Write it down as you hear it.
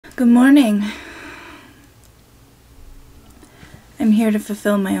Good morning. I'm here to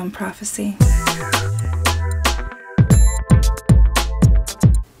fulfill my own prophecy.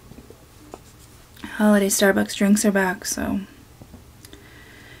 Holiday Starbucks drinks are back, so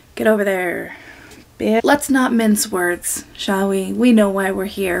get over there, bitch. Let's not mince words, shall we? We know why we're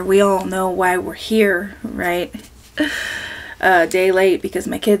here. We all know why we're here, right? A day late because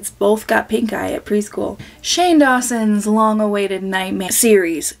my kids both got pink eye at preschool. Shane Dawson's long-awaited Nightmare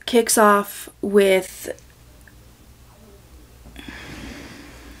series kicks off with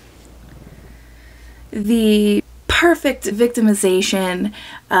the perfect victimization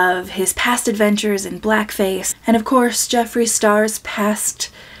of his past adventures in blackface, and of course Jeffree Star's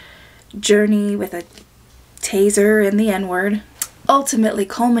past journey with a taser and the N-word, ultimately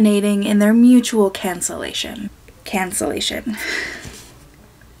culminating in their mutual cancellation. A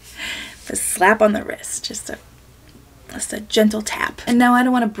slap on the wrist, just a gentle tap. And now I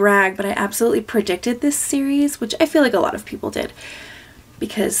don't want to brag, but I absolutely predicted this series, which I feel like a lot of people did,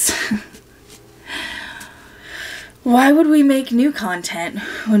 because why would we make new content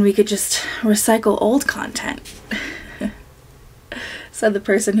when we could just recycle old content? Said the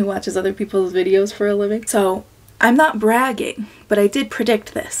person who watches other people's videos for a living. So I'm not bragging, but I did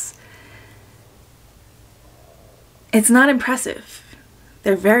predict this. It's not impressive.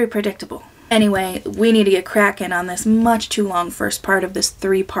 They're very predictable. Anyway, we need to get cracking on this much too long first part of this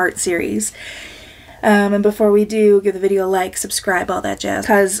 3-part series. And before we do, give the video a like, subscribe, all that jazz.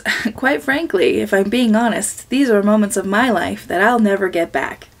 Because, quite frankly, if I'm being honest, these are moments of my life that I'll never get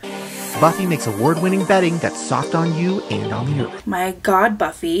back. Buffy makes award-winning bedding that's soft on you and on the earth. My god,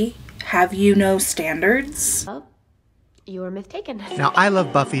 Buffy, have you no standards? Oh, your myth taken. Now, I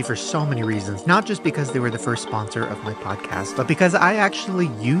love Buffy for so many reasons. Not just because they were the first sponsor of my podcast, but because I actually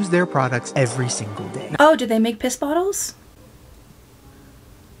use their products every single day. Oh, do they make piss bottles?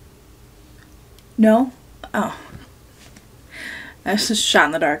 No? Oh. That's just a shot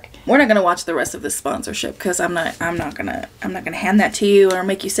in the dark. We're not gonna watch the rest of this sponsorship because I'm not gonna hand that to you or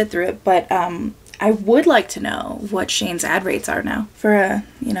make you sit through it, but I would like to know what Shane's ad rates are now for a,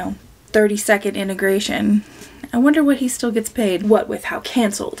 30-second integration. I wonder what he still gets paid. What with how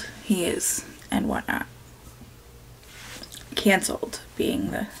canceled he is and whatnot. Canceled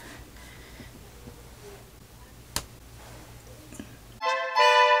being the...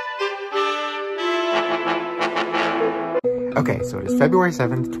 Okay, so it is February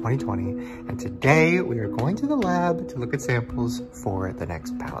 7th, 2020, and today we are going to the lab to look at samples for the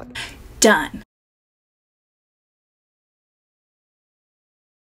next palette. Done.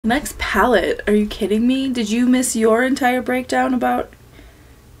 Next palette? Are you kidding me? Did you miss your entire breakdown about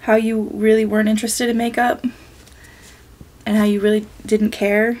how you really weren't interested in makeup? And how you really didn't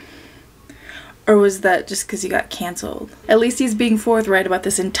care? Or was that just because you got canceled? At least he's being forthright about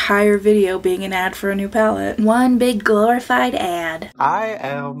this entire video being an ad for a new palette. One big glorified ad. I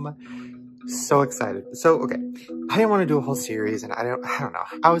am so excited. So, okay, I didn't want to do a whole series, and I don't know.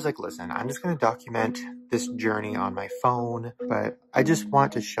 I was like, listen, I'm just going to document this journey on my phone, but I just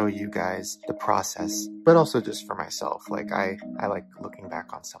want to show you guys the process, but also just for myself. Like, I like looking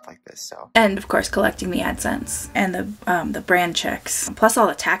back on stuff like this, so. And of course, collecting the AdSense and the brand checks, plus all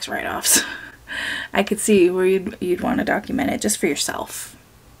the tax write-offs. I could see where you'd want to document it just for yourself,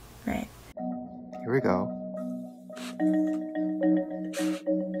 right? Here we go.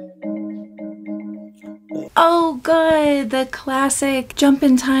 Oh, good! The classic jump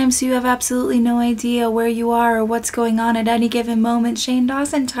in time so you have absolutely no idea where you are or what's going on at any given moment. Shane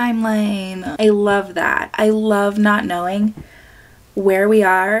Dawson timeline. I love that. I love not knowing where we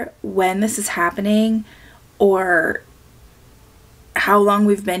are, when this is happening, or how long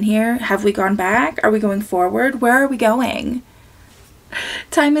we've been here. Have we gone back? Are we going forward? Where are we going?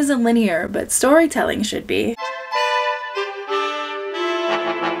 Time isn't linear, but storytelling should be.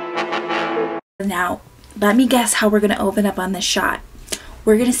 Now, let me guess how we're going to open up on this shot.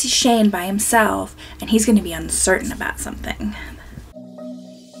 We're going to see Shane by himself, and he's going to be uncertain about something.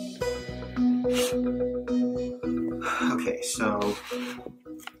 Okay, so...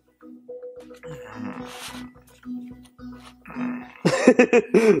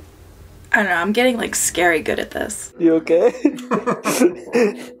 I don't know, I'm getting like scary good at this. You okay?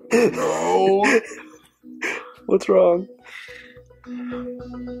 No. What's wrong?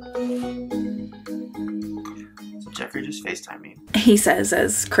 Jeffree just FaceTimed me. He says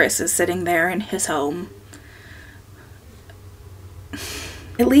as Chris is sitting there in his home.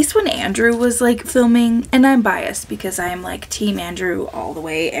 At least when Andrew was like filming, and I'm biased because I'm like team Andrew all the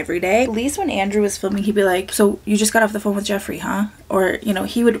way every day. At least when Andrew was filming, he'd be like, so you just got off the phone with Jeffree, huh? Or, you know,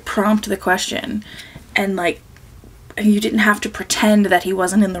 he would prompt the question and like you didn't have to pretend that he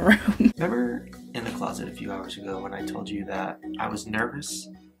wasn't in the room. Remember in the closet a few hours ago when I told you that I was nervous?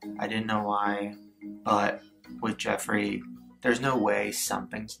 I didn't know why, but with Jeffree, there's no way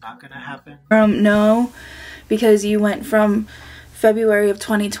something's not gonna happen. No, because you went from February of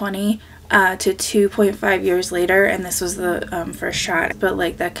 2020 to 2.5 years later, and this was the first shot. But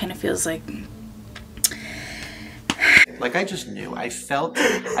like that kind of feels like I just knew. I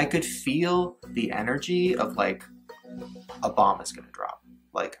could feel the energy of like a bomb is gonna drop.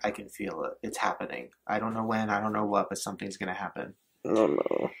 Like I can feel it. It's happening. I don't know when, I don't know what, but something's gonna happen. Oh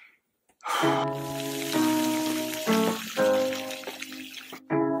no.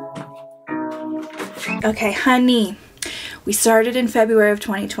 Okay, honey, we started in February of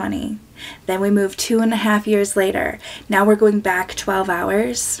 2020. Then we moved 2.5 years later. Now we're going back 12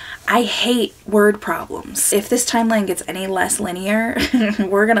 hours. I hate word problems. If this timeline gets any less linear,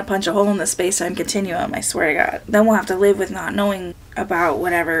 we're gonna punch a hole in the space-time continuum, I swear to God. Then we'll have to live with not knowing about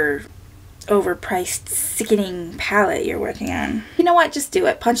whatever overpriced, sickening palette you're working on. You know what? Just do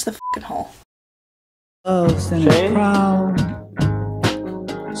it. Punch the fucking hole. Shane?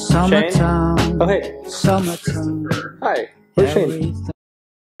 Summertime. Oh, hey. Summertime. Hi. Where's Shane?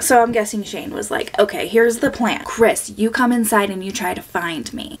 So I'm guessing Shane was like, okay, here's the plan. Chris, you come inside and you try to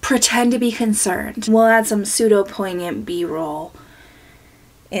find me. Pretend to be concerned. We'll add some pseudo-poignant B-roll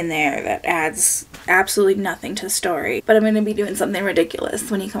in there that adds absolutely nothing to the story. But I'm going to be doing something ridiculous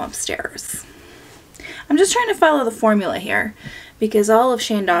when you come upstairs. I'm just trying to follow the formula here, because all of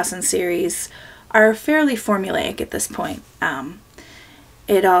Shane Dawson's series are fairly formulaic at this point.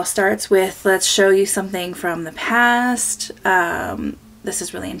 It all starts with, let's show you something from the past. This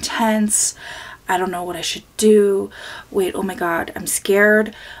is really intense. I don't know what I should do. Wait, oh my God, I'm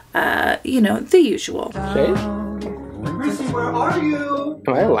scared. You know, the usual. Shane? Chrissy, where are you?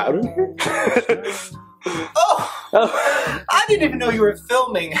 Am I allowed in here? Oh! I didn't even know you were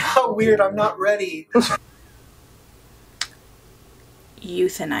filming. How weird, I'm not ready.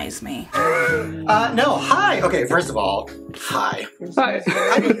 Euthanize me. No, hi. Okay, first of all, hi. Hi.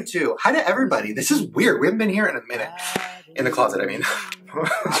 Hi to you too. Hi to everybody. This is weird. We haven't been here in a minute. In the closet, I mean.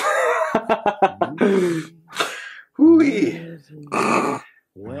 Ooh-wee.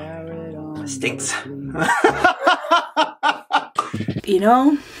 Stinks. You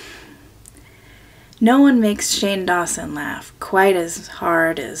know, no one makes Shane Dawson laugh quite as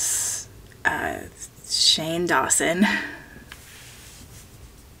hard as Shane Dawson.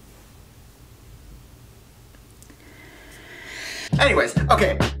 Anyways,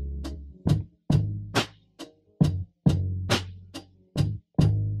 okay.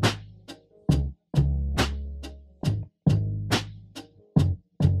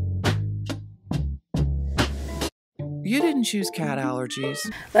 You didn't choose cat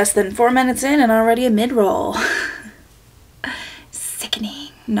allergies. Less than 4 minutes in and already a mid-roll. Sickening.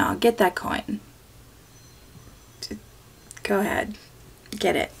 No, get that coin. Go ahead.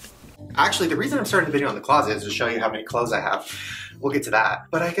 Get it. Actually, the reason I'm starting the video on the closet is to show you how many clothes I have. We'll get to that.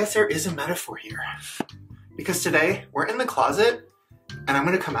 But I guess there is a metaphor here. Because today, we're in the closet, and I'm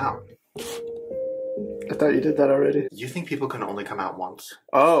gonna come out. I thought you did that already. You think people can only come out once?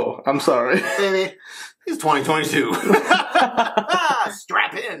 Oh, I'm sorry. Baby, it's 2022.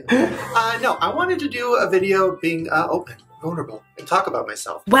 Strap in. No, I wanted to do a video being open, vulnerable, and talk about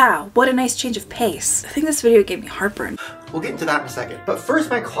myself. Wow, what a nice change of pace. I think this video gave me heartburn. We'll get into that in a second. But first,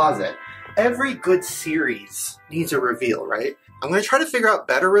 my closet. Every good series needs a reveal, right? I'm gonna try to figure out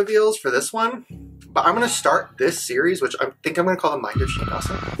better reveals for this one, but I'm gonna start this series, which I think I'm gonna call The Mind of Shane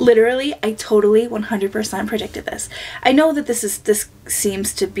Dawson. Literally, I totally 100% predicted this. I know that this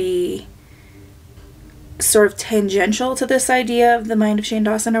seems to be sort of tangential to this idea of The Mind of Shane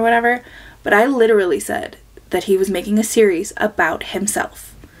Dawson or whatever, but I literally said that he was making a series about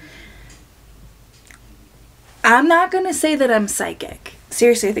himself. I'm not gonna say that I'm psychic.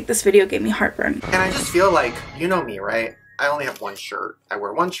 Seriously, I think this video gave me heartburn. And I just feel like, you know me, right? I only have one shirt. I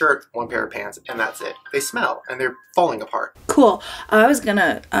wear one shirt, one pair of pants, and that's it. They smell, and they're falling apart. Cool. I was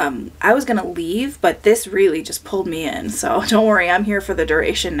gonna leave, but this really just pulled me in, so don't worry, I'm here for the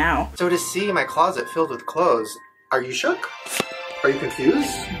duration now. So to see my closet filled with clothes, are you shook? Are you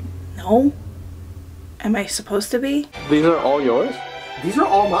confused? No? Am I supposed to be? These are all yours? These are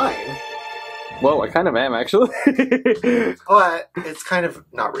all mine. Well, I kind of am, actually. But it's kind of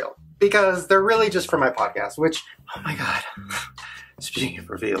not real. Because they're really just for my podcast, which, oh my God. Speaking of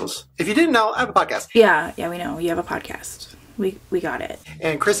reveals. If you didn't know, I have a podcast. Yeah, we know. You have a podcast. We got it.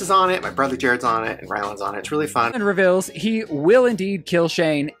 And Chris is on it, my brother Jared's on it, and Ryland's on it. It's really fun. And reveals he will indeed kill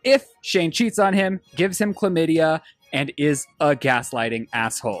Shane if Shane cheats on him, gives him chlamydia, and is a gaslighting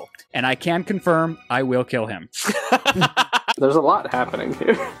asshole. And I can confirm I will kill him. There's a lot happening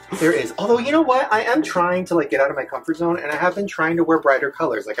here. There is. Although, you know what? I am trying to like get out of my comfort zone, and I have been trying to wear brighter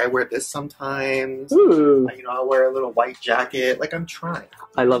colors. Like I wear this sometimes. Ooh. You know, I'll wear a little white jacket. Like I'm trying.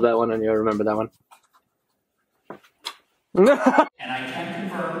 I love that one, and you'll remember that one. And I can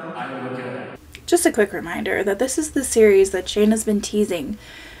confirm I will kill him. Just a quick reminder that this is the series that Shane has been teasing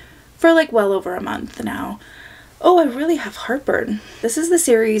for like well over a month now. Oh, I really have heartburn. This is the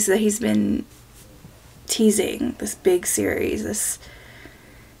series that he's been teasing, this big series, this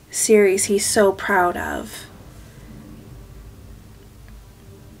series he's so proud of.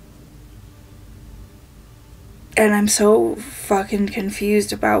 And I'm so fucking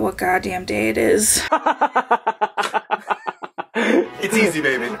confused about what goddamn day it is. It's easy,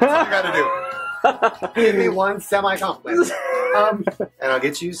 baby. That's all you gotta do. Give me one semi-compliment. And I'll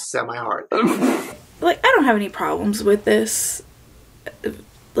get you semi-hard. Like, I don't have any problems with this,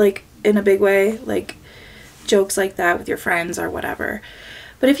 like, in a big way, like, jokes like that with your friends or whatever.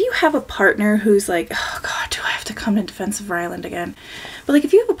 But if you have a partner who's like, oh god, do I have to come in defense of Ryland again? But like,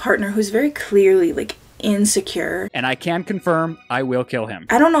 if you have a partner who's very clearly like insecure, and I can confirm I will kill him.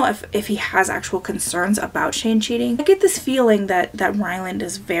 I don't know if he has actual concerns about Shane cheating. I get this feeling that Ryland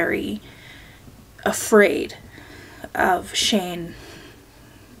is very afraid of Shane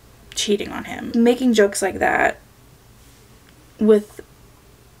cheating on him. Making jokes like that with,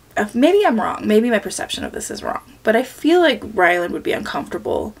 maybe I'm wrong, maybe my perception of this is wrong, but I feel like Ryland would be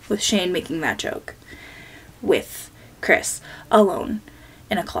uncomfortable with Shane making that joke with Chris alone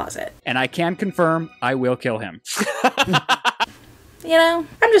in a closet. And I can confirm I will kill him. You know,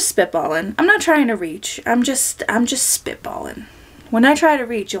 I'm just spitballing. I'm not trying to reach. I'm just spitballing. When I try to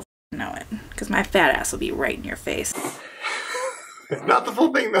reach, you'll know it, because my fat ass will be right in your face. Not the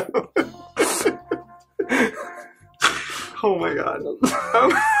full thing, though. Oh my god.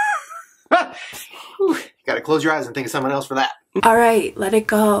 You gotta close your eyes and think of someone else for that. Alright, let it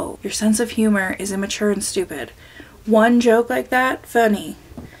go. Your sense of humor is immature and stupid. One joke like that, funny.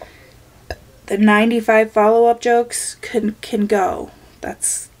 The 95 follow-up jokes can go.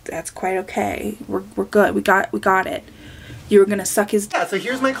 That's quite okay. We're good. We got it. You were gonna suck his. Yeah, so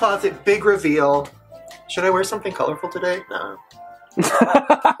here's my closet. Big reveal. Should I wear something colorful today? No.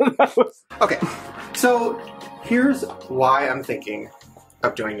 Okay, so here's why I'm thinking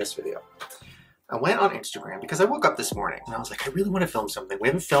of doing this video. I went on Instagram because I woke up this morning and I was like, I really want to film something. We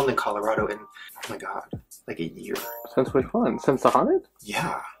haven't filmed in Colorado in, oh my god, like a year. Since which one? Since the Haunted?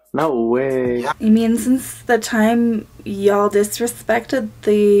 Yeah. No way. Yeah. You mean since the time y'all disrespected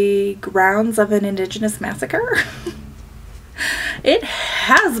the grounds of an indigenous massacre? It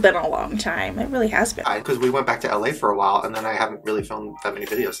has been a long time. It really has been. Because we went back to LA for a while and then I haven't really filmed that many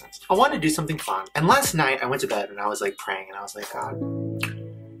videos since. I wanted to do something fun. And last night I went to bed and I was like praying and I was like, God,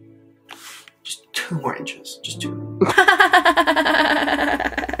 just 2 more inches. Just 2.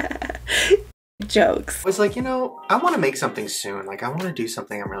 Jokes. I was like, you know, I want to make something soon. Like, I want to do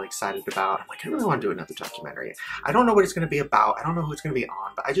something I'm really excited about. I'm like, I really want to do another documentary. I don't know what it's going to be about. I don't know who it's going to be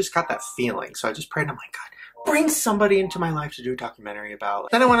on, but I just got that feeling. So I just prayed and I'm like, God, bring somebody into my life to do a documentary about.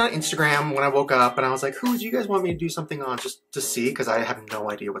 Then I went on Instagram when I woke up and I was like, who do you guys want me to do something on just to see? Because I have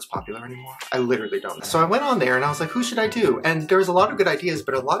no idea what's popular anymore. I literally don't know. So I went on there and I was like, who should I do? And there was a lot of good ideas,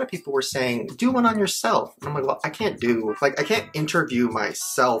 but a lot of people were saying, do one on yourself. And I'm like, well, I can't interview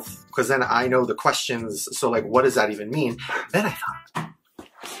myself because then I know the questions. So like, what does that even mean? Then I thought,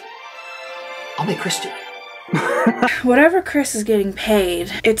 I'll make Chris do it. Whatever Chris is getting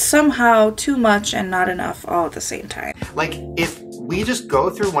paid, it's somehow too much and not enough all at the same time. Like, if we just go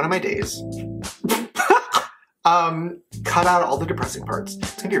through one of my days, cut out all the depressing parts,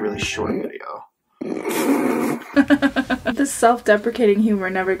 it's gonna be a really short video. This self-deprecating humor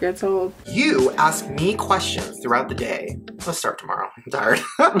never gets old. You ask me questions throughout the day. Let's start tomorrow. I'm tired.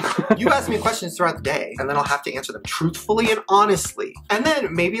 You ask me questions throughout the day, and then I'll have to answer them truthfully and honestly. And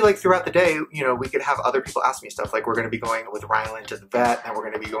then maybe like throughout the day, you know, we could have other people ask me stuff. Like we're gonna be going with Ryland to the vet, and we're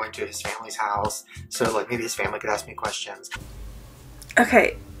gonna be going to his family's house. So like maybe his family could ask me questions.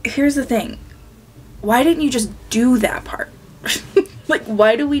 Okay, here's the thing. Why didn't you just do that part? Like,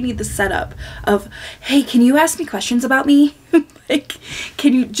 why do we need the setup of, hey, can you ask me questions about me? Like,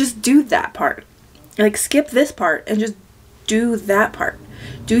 can you just do that part? Like, skip this part and just do that part.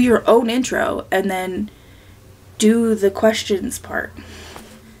 Do your own intro and then do the questions part.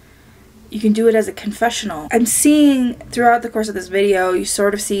 You can do it as a confessional. I'm seeing throughout the course of this video, you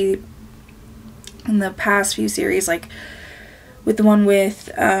sort of see in the past few series, like, with the one with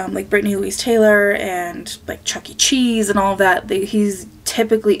like Brittany Louise Taylor and like Chuck E. Cheese and all of that, he's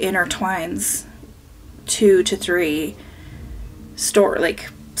typically intertwines 2 to 3 storylines.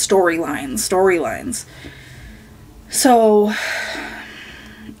 So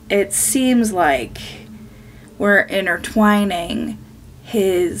it seems like we're intertwining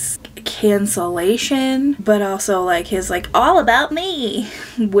his cancellation, but also like his like all about me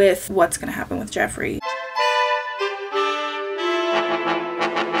with what's gonna happen with Jeffree.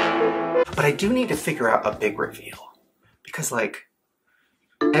 But I do need to figure out a big reveal, because like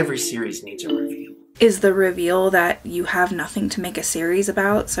every series needs a reveal. Is the reveal that you have nothing to make a series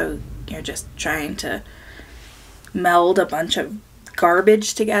about, so you're just trying to meld a bunch of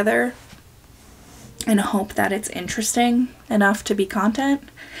garbage together and hope that it's interesting enough to be content?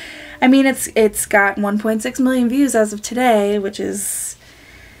 I mean, it's got 1.6 million views as of today, which is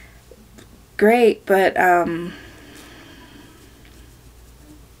great, but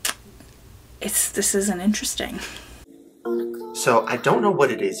this isn't interesting. So I don't know what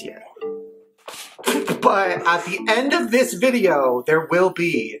it is yet, but at the end of this video, there will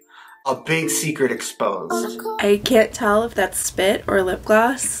be a big secret exposed. I can't tell if that's spit or lip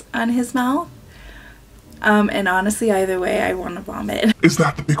gloss on his mouth. And honestly, either way, I want to vomit. Is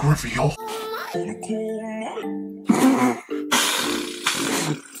that the big reveal?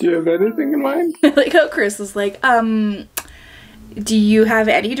 Do you have anything in mind? Like how Chris was like, do you have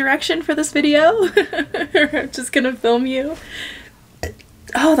any direction for this video? I'm just gonna film you.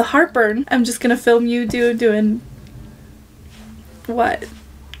 Oh, the heartburn. I'm just gonna film you doing what?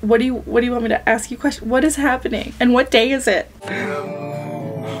 What do you want me to ask you questions? What is happening? And what day is it?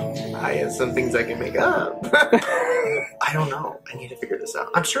 I have some things I can make up. I don't know. I need to figure this out.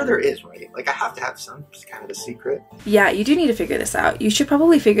 I'm sure there is, right? Like I have to have some kind of a secret. Yeah, you do need to figure this out. You should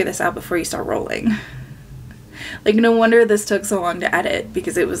probably figure this out before you start rolling. Like, no wonder this took so long to edit,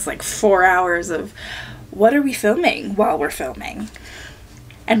 because it was like 4 hours of what are we filming while we're filming?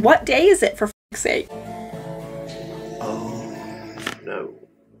 And what day is it, for f***'s sake? Oh, no.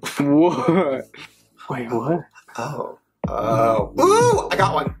 What? Wait, what? Oh. Oh. Ooh! I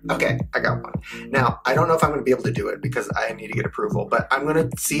got one. Okay, I got one. Now, I don't know if I'm going to be able to do it because I need to get approval, but I'm going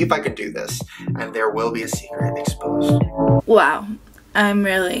to see if I can do this, and there will be a secret exposed. Wow. I'm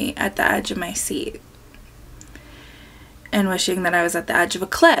really at the edge of my seat. And wishing that I was at the edge of a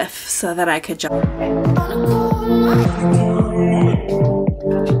cliff so that I could jump.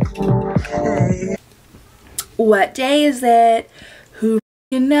 What day is it? Who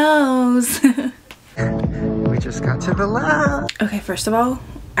knows? We just got to the lab. Okay, first of all,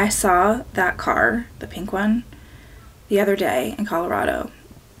 I saw that car, the pink one, the other day in Colorado.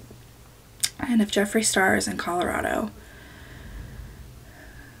 And if Jeffree Star is in Colorado,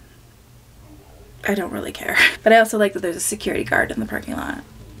 I don't really care. But I also like that there's a security guard in the parking lot,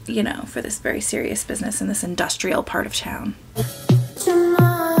 you know, for this very serious business in this industrial part of town.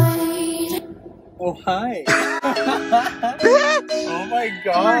 Oh, hi. Oh my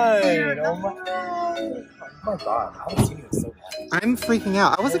god. Oh my god. I haven't seen you in so long. I'm freaking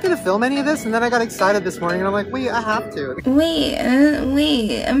out. I wasn't going to film any of this, and then I got excited this morning, and I'm like, wait, I have to. Wait,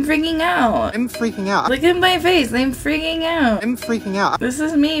 I'm freaking out. I'm freaking out. Look at my face, I'm freaking out. I'm freaking out. This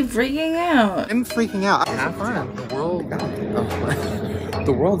is me freaking out. I'm freaking out. Have fun. The world.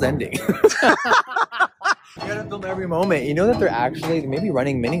 The world's ending. We gotta film every moment. You know that they're actually maybe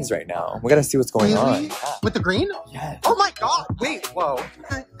running minis right now. We gotta see what's going on. With the green? Yes. Oh my god! Wait, whoa.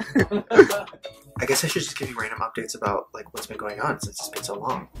 I guess I should just give you random updates about like what's been going on since it's been so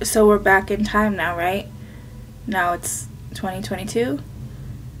long. So we're back in time now, right? Now it's 2022.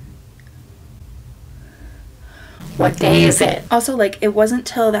 What day is it? Also, like, it wasn't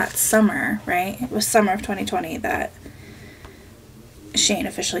till that summer, right? It was summer of 2020 that Shane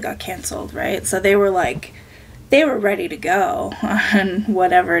officially got canceled, right? So they were like, they were ready to go on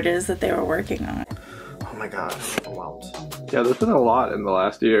whatever it is that they were working on. Oh my god, I'm overwhelmed. Yeah, there's been a lot in the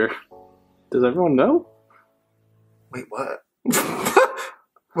last year. Does everyone know? Wait, what?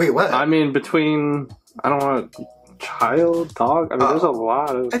 Wait, what? I mean, between, I don't want child, dog, I mean, there's a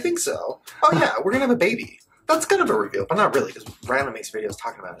lot of... I think so. Oh yeah, we're gonna have a baby. That's kind of a reveal, but not really, because Random makes videos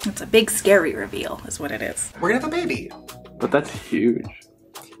talking about it. It's a big scary reveal is what it is. We're gonna have a baby. But that's huge.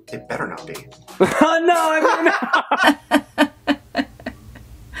 It better not be. Oh no, I mean...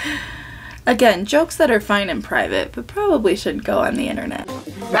 Again, jokes that are fine in private, but probably shouldn't go on the internet.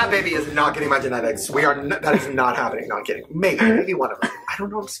 That baby is not getting my genetics. That is not happening. Not kidding. Maybe one of them. I don't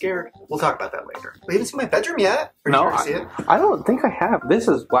know. I'm scared. We'll talk about that later. We haven't seen my bedroom yet. Or No, did you already see it? I don't think I have. This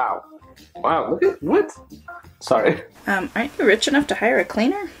is, wow. Wow, look at, what? Sorry. Aren't you rich enough to hire a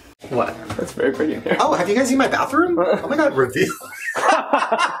cleaner? What? That's very pretty in here. Oh, have you guys seen my bathroom? Oh my god, reveal.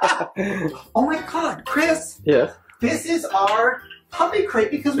 Oh my god, Chris. Yes. This is our puppy crate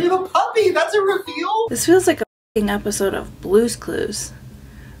because we have a puppy. That's a reveal. This feels like a f***ing episode of Blue's Clues,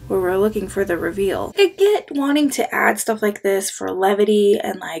 where we're looking for the reveal. I get wanting to add stuff like this for levity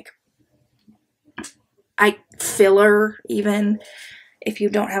and like filler, even if you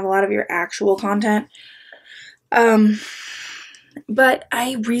don't have a lot of your actual content. But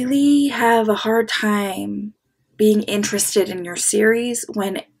I really have a hard time being interested in your series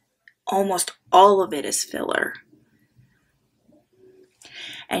when almost all of it is filler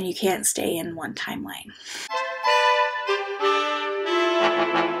and you can't stay in one timeline.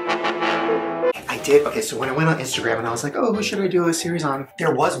 I did. Okay, so when I went on Instagram and I was like, oh, who should I do a series on?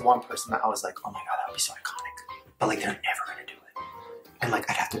 There was one person that I was like, oh my god, that would be so iconic. But like, they're never gonna do it. And like,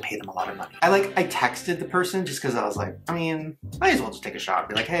 I'd have to pay them a lot of money. I texted the person just because I was like, I mean, might as well just take a shot.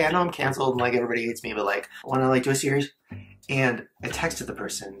 Be like, hey, I know I'm canceled and like everybody hates me, but like, I wanna like do a series. And I texted the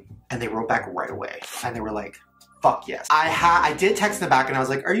person and they wrote back right away. And they were like, fuck yes. I did text them back and I was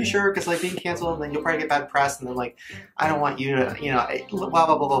like, are you sure? Because like being canceled and then you'll probably get bad press and then like, I don't want you to, you know, blah, blah,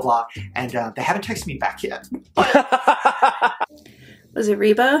 blah, blah, blah. And they haven't texted me back yet. But Was it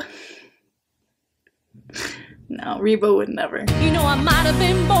Reba? No, Reba would never. You know, I might have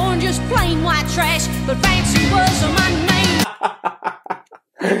been born just plain white trash, but fancy was my name.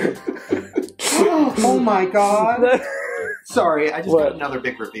 oh my god. Sorry, I just got another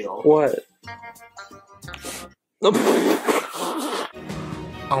big reveal. What?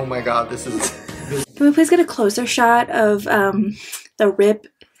 Oh my god, this is... Can we please get a closer shot of the rip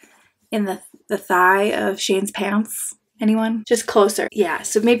in the thigh of Shane's pants? Anyone? Just closer. Yeah,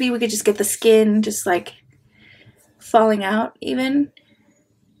 so maybe we could just get the skin just like falling out even.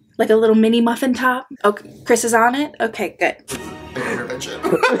 Like a little mini muffin top. Okay, Chris is on it? Okay, good. Big intervention.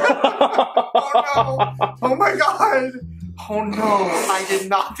 Oh no! Oh my god! Oh no, I did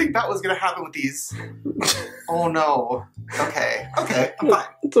not think that was gonna happen with these. Oh no. Okay, okay, I'm fine.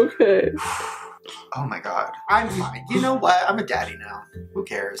 It's okay. Oh my god. I'm fine. You know what? I'm a daddy now. Who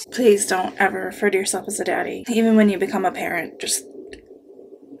cares? Please don't ever refer to yourself as a daddy. Even when you become a parent, just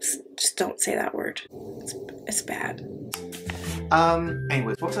don't say that word. It's bad.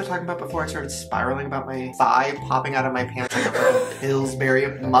 Anyways, what was I talking about before I started spiraling about my thigh popping out of my pants like a fucking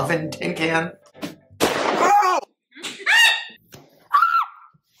Pillsbury muffin tin can?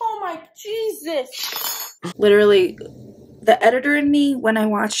 Oh my Jesus! Literally, the editor in me, when I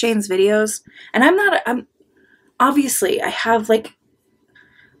watch Shane's videos, and I'm obviously, I have like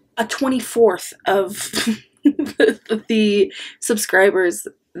a 24th of the subscribers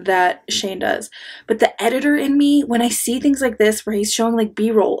that Shane does. But the editor in me, when I see things like this, where he's showing like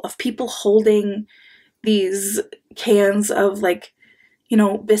B-roll of people holding these cans of like, you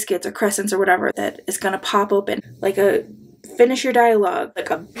know, biscuits or crescents or whatever that is gonna pop open, like a finish your dialogue,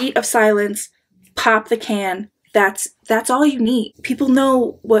 like a beat of silence, pop the can. That's all you need. People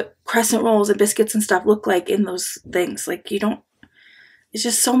know what crescent rolls and biscuits and stuff look like in those things. Like you don't, it's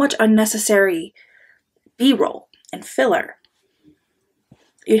just so much unnecessary B-roll and filler.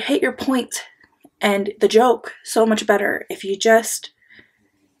 You'd hit your point and the joke so much better if you just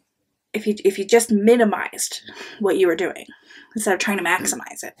minimized what you were doing instead of trying to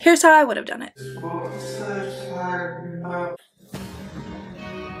maximize it. Here's how I would have done it.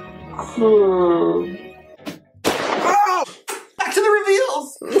 Back to the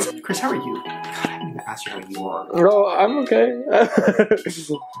reveals! Chris, how are you? God, I didn't even ask you how you are. No, I'm okay.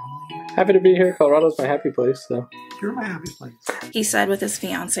 Happy to be here. Colorado's my happy place, so. You're my happy place. He said with his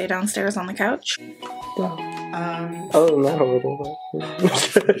fiance downstairs on the couch. Other than that, horrible.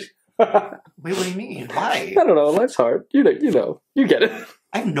 But... Wait, what do you mean? Why? I don't know. Life's hard. You know. You get it.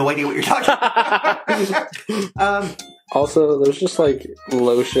 I have no idea what you're talking about. Also, there's just like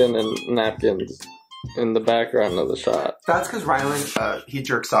lotion and napkins in the background of the shot. That's because Rylan, he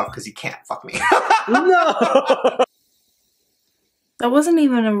jerks off because he can't fuck me. No! That wasn't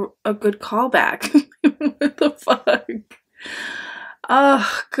even a good callback. What the fuck?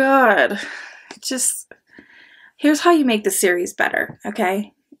 Oh, God. Just, here's how you make the series better,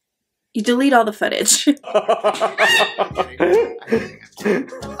 okay? You delete all the footage. What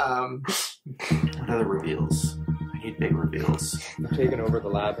other reveals? I need big reveals. I'm taking over the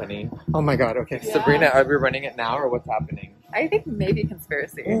lab, honey. Oh my god, okay. Yeah. Sabrina, are we running it now or what's happening? I think maybe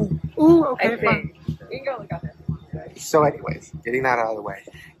conspiracy. Ooh, okay, I think. You can go look at it. So anyways, getting that out of the way.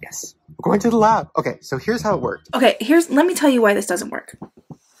 Yes. We're going to the lab. Okay, so here's how it worked. Okay, let me tell you why this doesn't work.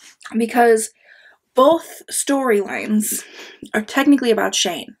 Because both storylines are technically about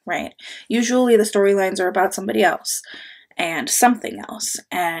Shane, right? Usually the storylines are about somebody else. and something else,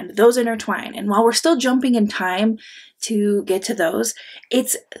 and those intertwine. And while we're still jumping in time to get to those,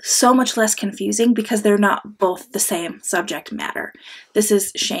 it's so much less confusing because they're not both the same subject matter. This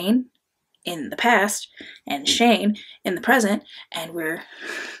is Shane in the past and Shane in the present, and we're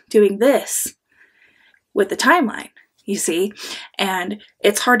doing this with the timeline, you see? And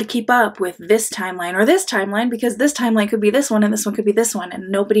it's hard to keep up with this timeline or this timeline because this timeline could be this one and this one could be this one, and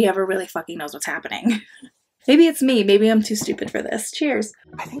nobody ever really fucking knows what's happening. Maybe it's me. Maybe I'm too stupid for this. Cheers.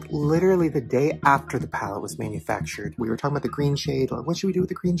 I think literally the day after the palette was manufactured, we were talking about the green shade, like what should we do with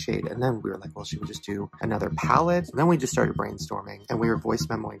the green shade? And then we were like, well, should we just do another palette? And then we just started brainstorming, and we were voice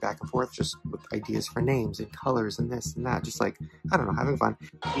memoing back and forth just with ideas for names and colors and this and that, just like, I don't know, having fun.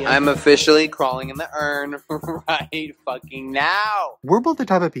 I'm officially crawling in the urn right fucking now. We're both the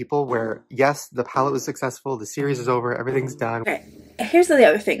type of people where, yes, the palette was successful, the series is over, everything's done. Okay, here's the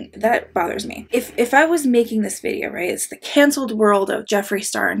other thing that bothers me. If I was making this video, right, it's the canceled world of Jeffree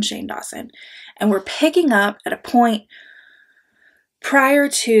Star and Shane Dawson, and we're picking up at a point prior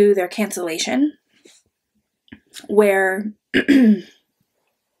to their cancellation where they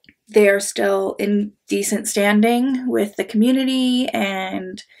are still in decent standing with the community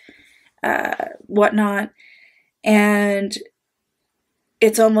and whatnot, and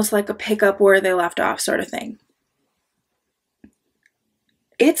it's almost like a pick up where they left off sort of thing.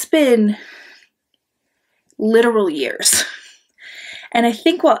 It's been literal years. And I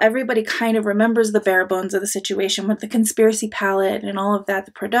think while everybody kind of remembers the bare bones of the situation with the conspiracy palette and all of that,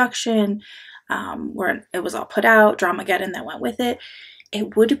 the production, where it was all put out, Dramageddon that went with it,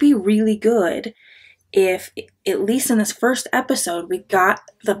 it would be really good if, at least in this first episode, we got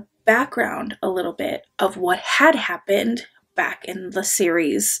the background a little bit of what had happened back in the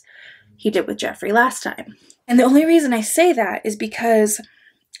series he did with Jeffree last time. And the only reason I say that is because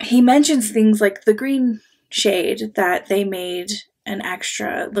he mentions things like the green shade that they made an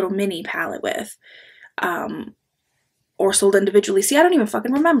extra little mini palette with, or sold individually. See, I don't even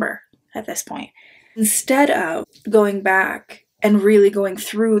fucking remember at this point. Instead of going back and really going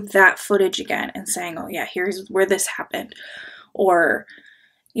through that footage again and saying, oh yeah, here's where this happened, or,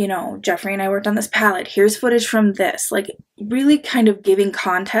 you know, Jeffree and I worked on this palette, here's footage from this, like really kind of giving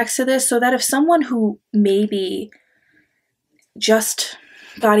context to this so that if someone who maybe just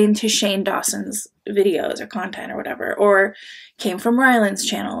got into Shane Dawson's videos or content or whatever, or came from Ryland's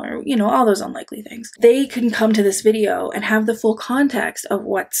channel, or, you know, all those unlikely things, they can come to this video and have the full context of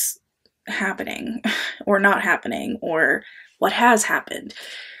what's happening or not happening or what has happened.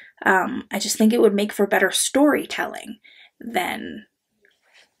 I just think it would make for better storytelling than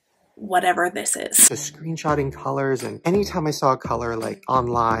whatever this is. The screenshotting colors, and anytime I saw a color like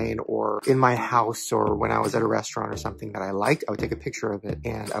online or in my house or when I was at a restaurant or something that I liked, I would take a picture of it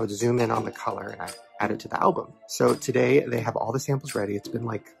and I would zoom in on the color and I'd add it to the album. So today they have all the samples ready. It's been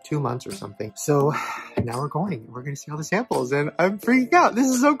like 2 months or something. So now we're going to see all the samples and I'm freaking out. This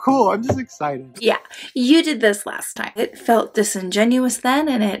is so cool. I'm just excited. Yeah, you did this last time. It felt disingenuous then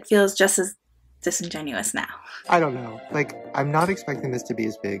and it feels just as disingenuous now. I don't know. Like, I'm not expecting this to be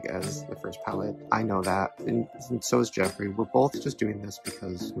as big as the first palette. I know that. And so is Jeffree. We're both just doing this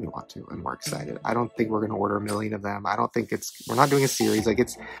because we want to and we're excited. I don't think we're going to order 1 million of them. I don't think we're not doing a series. Like,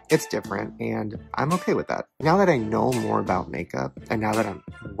 it's different and I'm okay with that. Now that I know more about makeup and now that I'm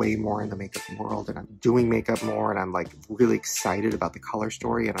way more in the makeup world and I'm doing makeup more and I'm like really excited about the color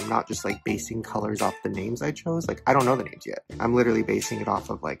story and I'm not just like basing colors off the names I chose. Like, I don't know the names yet. I'm literally basing it off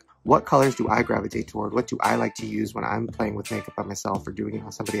of like, what colors do I gravitate toward? What do I like to use when I'm playing with makeup on myself or doing it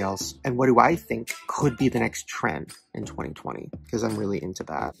on somebody else? And what do I think could be the next trend in 2020? Because I'm really into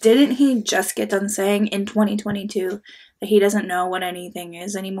that. Didn't he just get done saying in 2022 that he doesn't know what anything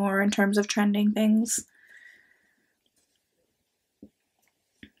is anymore in terms of trending things?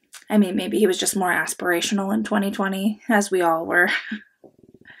 I mean, maybe he was just more aspirational in 2020, as we all were.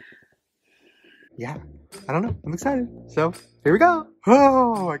 Yeah, I don't know. I'm excited. So here we go.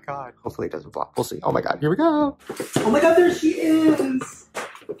 Oh my God. Hopefully it doesn't flop. We'll see. Oh my God. Here we go. Oh my God, there she is.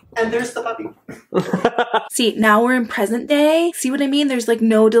 And there's the puppy. See, now we're in present day. See what I mean? There's like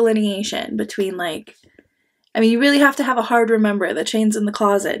no delineation between like, I mean, you really have to have a hard remember that Shane's in the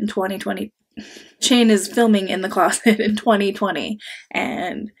closet in 2020. Shane is filming in the closet in 2020.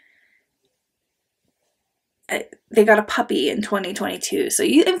 And they got a puppy in 2022. So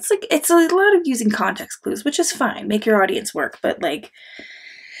it's a lot of using context clues, which is fine. Make your audience work. But like,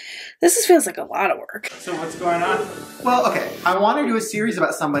 This feels like a lot of work. So what's going on? Well, okay, I want to do a series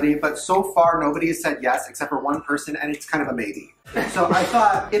about somebody, but so far nobody has said yes except for one person, and it's kind of a maybe. So I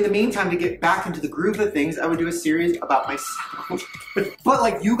thought, in the meantime, to get back into the groove of things, I would do a series about myself. But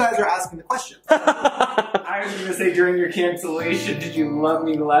like, you guys are asking the questions. I was gonna say, during your cancellation, did you love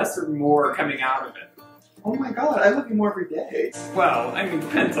me less or more coming out of it? Oh my god, I love you more every day. Well, I mean,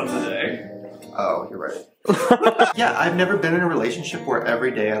 depends on the day. Oh, you're right. Yeah, I've never been in a relationship where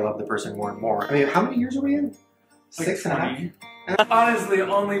every day I love the person more and more. I mean, how many years are we in? Like 6.5? Honestly,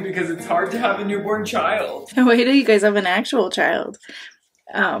 only because it's hard to have a newborn child. Wait till you guys have an actual child.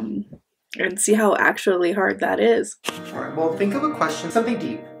 And see how actually hard that is. Alright, well, think of a question, something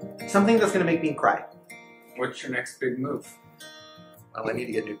deep. Something that's gonna make me cry. What's your next big move? Well, I need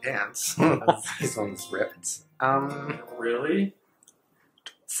to get new pants. This one's ripped. Really?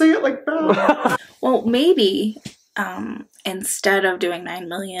 Say it like that. Well, maybe instead of doing 9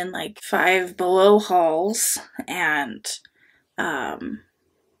 million, like 5 below hauls and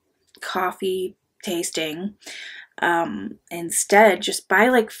coffee tasting, instead just buy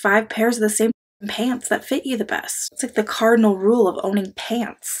like 5 pairs of the same pants that fit you the best. It's like the cardinal rule of owning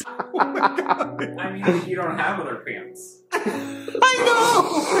pants. Oh my god. I mean, you don't have other pants. I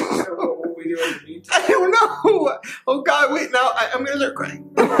know! So what will we do in the meantime? I don't know! Oh god, wait, now I'm gonna start crying.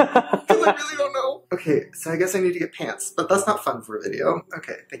 Because I really don't know. Okay, so I guess I need to get pants, but that's not fun for a video.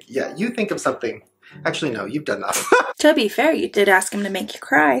 Okay, thank you. Yeah, you think of something. Actually, no, you've done that. To be fair, you did ask him to make you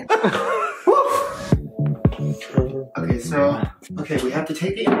cry. Okay, so, we have to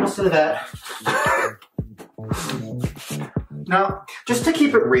take the animals to the vet. Now, just to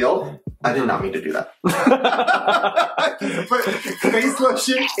keep it real, I did not mean to do that. Put face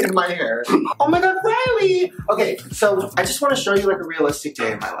lotion in my hair. Oh my god, Riley! Okay, so I just want to show you like a realistic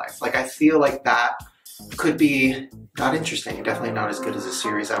day in my life. Like, I feel like that could be not interesting and definitely not as good as a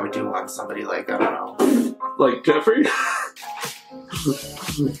series I would do on somebody like, I don't know. Like Jeffree?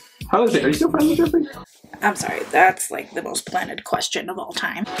 How is it? Are you still friends with Jeffree? I'm sorry, that's like the most planted question of all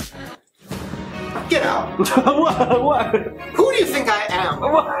time. Get out. What? Who do you think I am?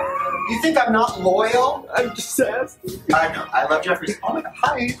 What? You think I'm not loyal? I'm just asking. I know. I love Jeffree. Oh my god,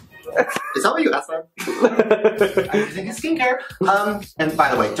 hi. Is that what you asked them? I'm using his skincare. And by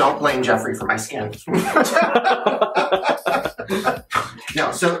the way, don't blame Jeffree for my skin.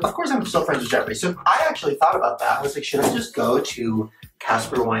 No, so of course I'm still friends with Jeffree. So I actually thought about that. I was like, should I just go to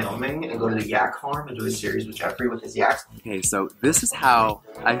Casper, Wyoming and go to the yak farm and do a series with Jeffree with his yaks? Okay, so this is how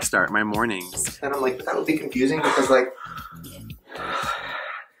I start my mornings. And I'm like, but that would be confusing because like...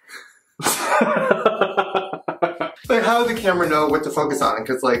 like, how would the camera know what to focus on?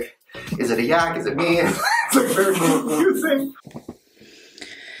 Because like, is it a yak? Is it me? It's like very confusing.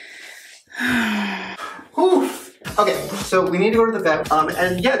 Oof. Okay, so we need to go to the vet,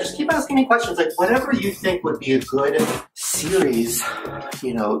 and yeah, just keep asking me questions, like whatever you think would be a good series,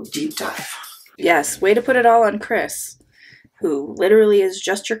 you know, deep dive. Yes, way to put it all on Chris, who literally is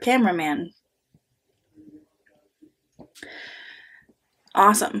just your cameraman.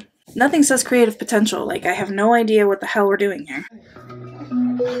 Awesome. Nothing says creative potential, like I have no idea what the hell we're doing here.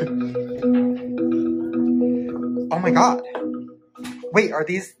 Oh my god. Wait, are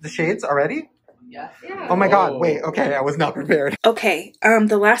these the shades already? Yeah. Oh my god, wait, okay, I was not prepared. Okay,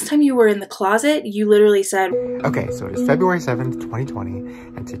 the last time you were in the closet, you literally said... Okay, so it is February 7th, 2020,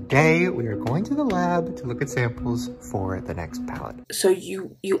 and today we are going to the lab to look at samples for the next palette. So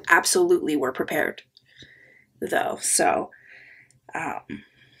you absolutely were prepared, though, so...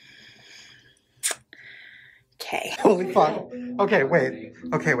 Okay. Holy fuck. Okay, wait,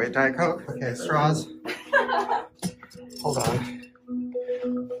 Diet Coke. Okay, straws. Hold on.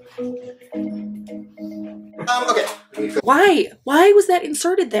 Okay. Why? Why was that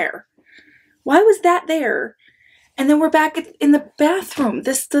inserted there? Why was that there? And then we're back in the bathroom.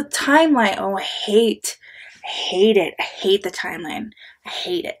 The timeline. Oh, I hate it. I hate the timeline. I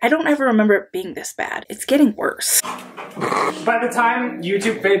hate it. I don't ever remember it being this bad. It's getting worse. By the time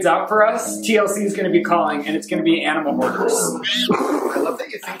YouTube fades out for us, TLC is going to be calling, and it's going to be animal hoarders. I love that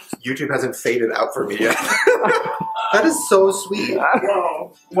you think YouTube hasn't faded out for me yet. That is so sweet.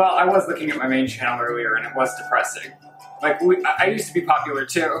 Whoa. Well, I was looking at my main channel earlier, and it was depressing. Like, I used to be popular,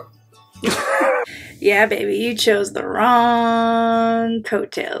 too. Yeah, baby, you chose the wrong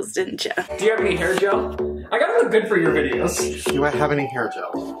coattails, didn't you? Do you have any hair gel? I gotta look good for your videos. Do I have any hair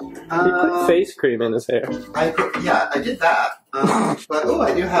gel? He put face cream in his hair. Yeah, I did that. But, oh,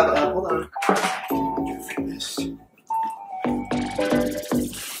 I do have, hold on. This.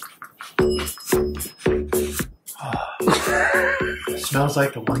 Smells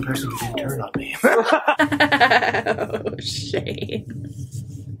like the one person who didn't turn on me. Oh, shame.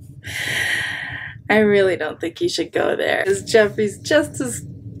 I really don't think you should go there, because Jeffree's just as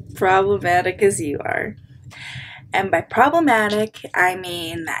problematic as you are. And by problematic, I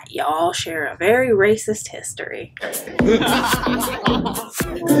mean that y'all share a very racist history. That's a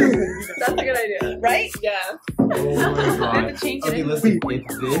good idea. Right? Yeah. Oh my god. Change Okay, it. listen, if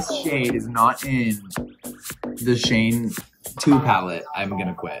this shade is not in the Shane 2 palette, I'm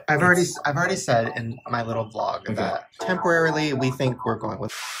gonna quit. I've already said in my little vlog that temporarily we think we're going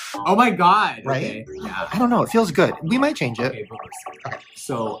with. Oh my god! Right? Okay, yeah. I don't know. It feels good. We might change it. Okay,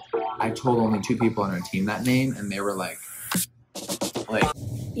 so I told only 2 people on our team that name, and they were like.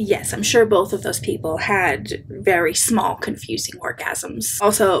 Yes, I'm sure both of those people had very small, confusing orgasms.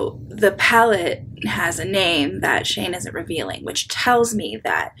 Also, the palette has a name that Shane isn't revealing, which tells me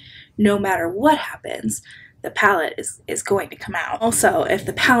that no matter what happens, the palette is going to come out. Also, if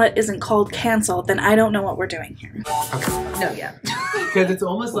the palette isn't called canceled, then I don't know what we're doing here. Okay. No, yeah. Because it's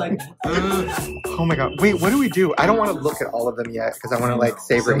almost like. Oh my god. Wait, what do we do? I don't want to look at all of them yet because I want to like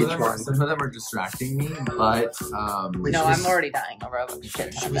savor each one. Some of them are distracting me, but Wait, No, I'm already dying over a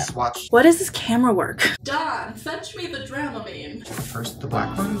shit ton should of we them. swatch What does this camera work? Don, fetch me the Dramamine. first the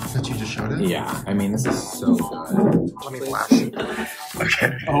black one that you just showed us? yeah, I mean, this is so good. Let me flash.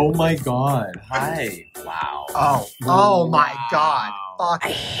 Okay. Oh my god. Hi. Wow. Oh my god. Fuck.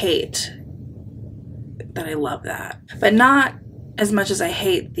 I hate that I love that. But not as much as I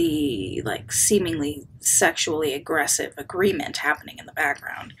hate the, like, seemingly sexually aggressive agreement happening in the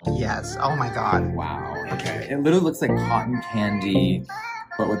background. Yes. Oh my god. Wow. Okay. It literally looks like cotton candy,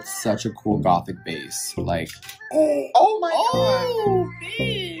 but with such a cool gothic base. Like. Oh my Oh,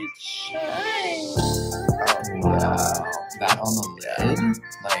 bitch. Wow. That on the lid?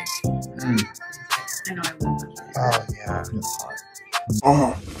 Like. I know I love them. god. Oh yeah.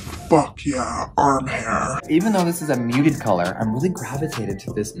 Oh, fuck yeah, arm hair. Even though this is a muted color, I'm really gravitated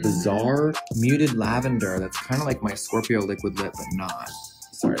to this bizarre muted lavender that's kind of like my Scorpio liquid lip, but not.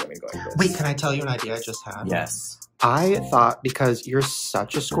 Sorry, let me go like this. Wait, can I tell you an idea I just had? Yes. I thought because you're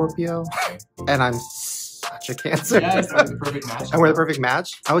such a Scorpio and I'm such a Cancer. Yes, we're the perfect match. And we're the perfect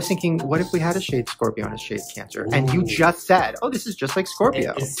match. I was thinking, what if we had a shade Scorpio and a shade Cancer? Ooh. And you just said, oh, this is just like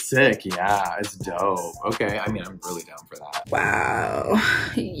Scorpio. It's sick, yeah. It's dope. Okay, I mean, I'm really down for that. Wow.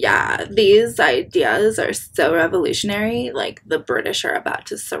 Yeah, these ideas are so revolutionary, like the British are about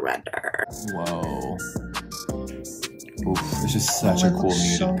to surrender. Whoa. Oof, it's just such a cool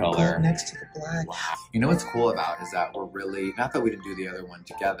muted color. Next to the black. Wow. You know what's cool about is that we're really, not that we didn't do the other one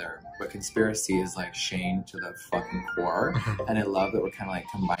together, but Conspiracy is like Shane to the fucking core. And I love that we're kind of like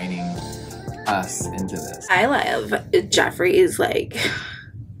combining us into this. I love Jeffree's like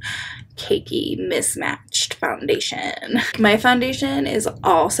cakey, mismatched foundation. My foundation is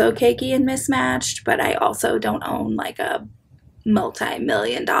also cakey and mismatched, but I also don't own like a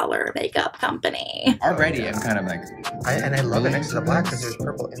multi-million-dollar makeup company. Already, I'm kind of like... I love it next to the black because there's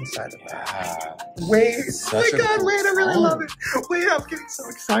purple inside of that. Yeah. Wait, oh Such my a god, cool wait, I really song. love it. Wait, I'm getting so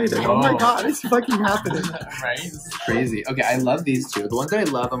excited. Oh my Oh. god, it's fucking happening. Right? This is crazy. Okay, I love these two. The ones that I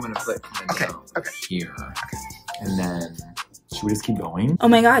love, I'm gonna put Okay, here. And then, should we just keep going? Oh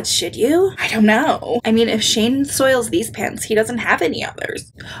my god, should you? I don't know. I mean, if Shane soils these pants, he doesn't have any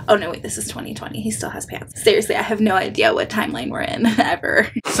others. Oh no, wait, this is 2020. He still has pants. Seriously, I have no idea what timeline we're in, ever.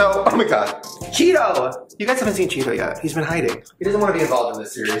 So, oh my god. Cheeto! You guys haven't seen Cheeto yet. He's been hiding. He doesn't want to be involved in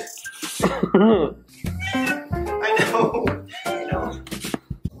this series. I know. I know.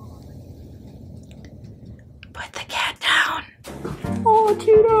 Put the cat down. Oh,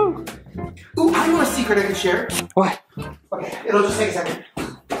 Cheeto! Ooh, I know a secret I can share. What? Okay, it'll just take a second.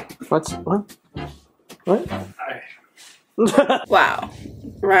 What? Wow.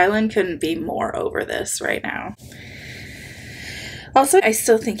 Rylan couldn't be more over this right now. Also, I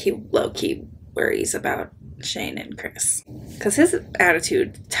still think he low-key worries about Shane and Chris. Because his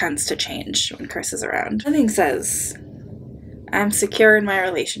attitude tends to change when Chris is around. Nothing says, I'm secure in my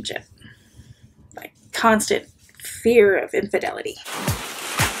relationship. Like, constant fear of infidelity.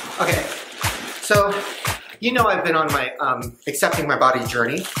 Okay, so, you know I've been on my accepting my body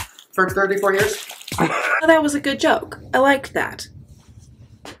journey for 34 years. Oh, that was a good joke. I liked that.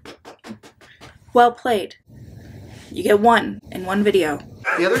 Well played. You get one in one video.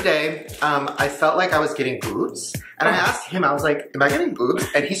 The other day, I felt like I was getting boobs, and I asked him, I was like, am I getting boobs?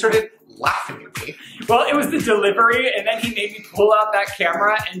 And he started laughing at me. Well, it was the delivery, and then he made me pull out that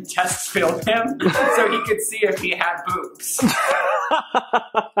camera and test film him so he could see if he had boobs.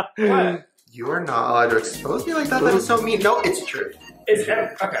 What? You are not allowed to expose me like that. That is so mean. No, it's true. Is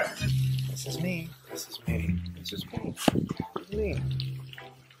him? Okay. This is me. This is me. This is me. This is me.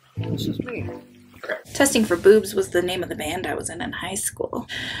 This is me. Okay. Testing for Boobs was the name of the band I was in high school.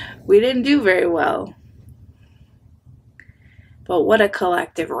 We didn't do very well. But what a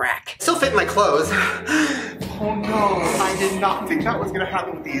collective wreck. Still fit in my clothes. Oh no, I did not think that was gonna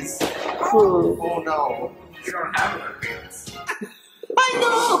happen with these. Oh no. You don't have pants. I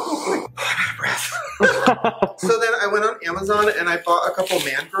know! I'm out of breath. So then I went on Amazon and I bought a couple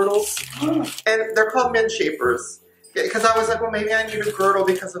man girdles. And they're called men shapers. Because I was like, well, maybe I need a girdle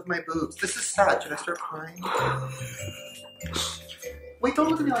because of my boobs. This is sad. Should I start crying? Wait, don't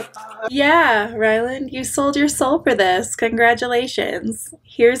look at me like that. Yeah, Ryland, you sold your soul for this. Congratulations.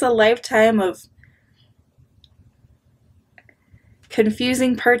 Here's a lifetime of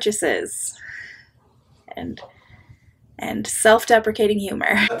confusing purchases and self-deprecating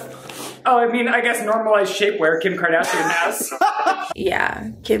humor. Oh, I mean, I guess normalized shapewear Kim Kardashian has.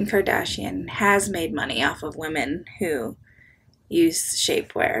 Yeah, Kim Kardashian has made money off of women who use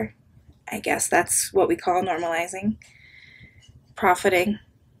shapewear. I guess that's what we call normalizing. Profiting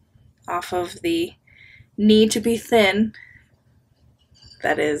off of the need to be thin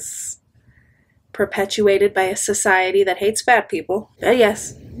that is perpetuated by a society that hates fat people. But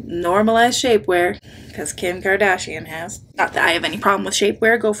yes, normalize shapewear, because Kim Kardashian has. Not that I have any problem with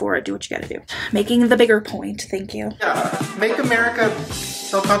shapewear, go for it, do what you gotta do. Making the bigger point, thank you. Yeah, make America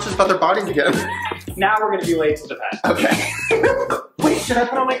self-conscious about their bodies again. Now we're gonna be late to the vet. Okay. Wait, should I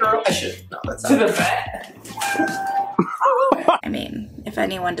put on my girl? I should. No, that's To the vet? I mean, if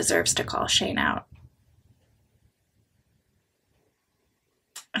anyone deserves to call Shane out,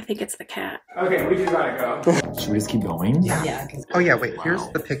 I think it's the cat. Okay, we just gotta go. Should we just keep going? Yeah. Oh yeah, wait, here's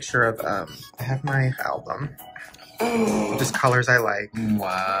the picture of, I have my album. Just colors I like.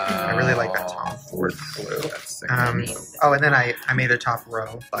 Wow. I really like that Tom Ford blue. That's sick. Oh, and then I made a top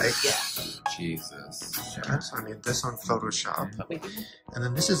row, like, Jesus. yeah, so I made this on Photoshop. And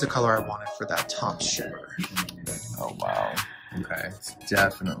then this is the color I wanted for that top shimmer. Oh, wow. Okay. It's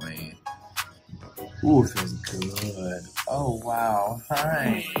definitely. Ooh, feels good. Oh, wow.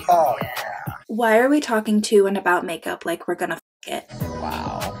 Hi. Oh, yeah. Why are we talking to and about makeup like we're gonna f it?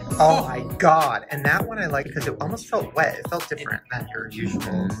 Wow. Oh my god. And that one I liked because it almost felt wet. It felt different than your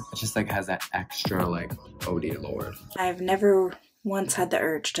usual. It just like has that extra like, oh dear lord. I've never once had the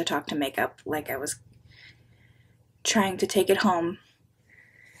urge to talk to makeup like I was trying to take it home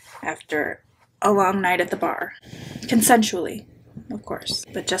after a long night at the bar. Consensually, of course,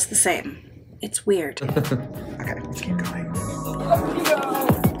 but just the same. It's weird. Okay, let's keep going.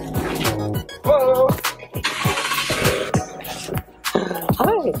 Whoa.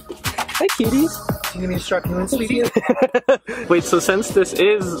 Hi. Hi, cuties. You gonna be struggling, sweetie? Wait, so since this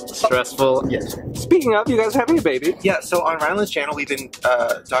is stressful, Yes. speaking of, you guys having a baby? Yeah, so on Ryland's channel, we've been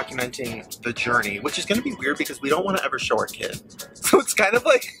documenting the journey, which is going to be weird because we don't want to ever show our kid. So it's kind of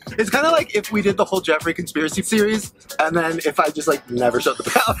like if we did the whole Jeffree conspiracy series, and then if I just like never showed the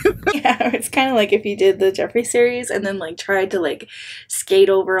palette. Yeah, it's kind of like if you did the Jeffree series and then like tried to like skate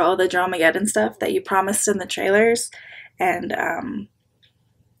over all the Dramageddon stuff that you promised in the trailers, and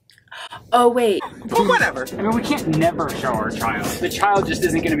oh wait. Well, whatever. I mean, we can't never show our child. The child just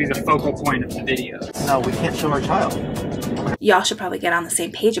isn't gonna be the focal point of the video. No, we can't show our child. Y'all should probably get on the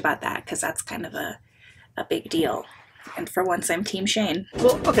same page about that, because that's kind of a big deal. And for once, I'm Team Shane.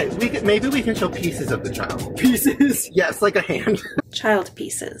 Well, okay, maybe we can show pieces of the child. Pieces? Yes, like a hand. Child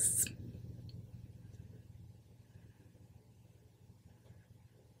pieces.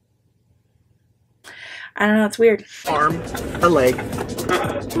 I don't know, it's weird. Arm, a leg,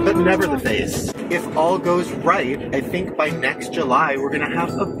 but never the face. If all goes right, I think by next July we're gonna have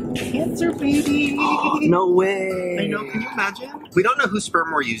a cancer baby. No way. I know, can you imagine? We don't know whose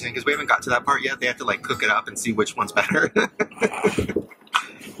sperm we're using because we haven't got to that part yet. They have to like cook it up and see which one's better.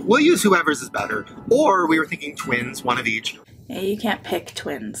 We'll use whoever's is better. Or we were thinking twins, one of each. Yeah, you can't pick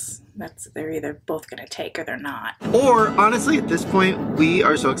twins. They're either both gonna take or they're not. Or, honestly, at this point, we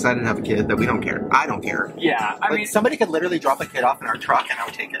are so excited to have a kid that we don't care. I don't care. Yeah, I mean, somebody could literally drop a kid off in our truck and I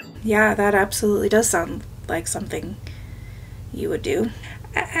would take it. Yeah, that absolutely does sound like something you would do.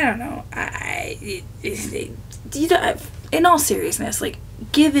 I don't know. In all seriousness, like,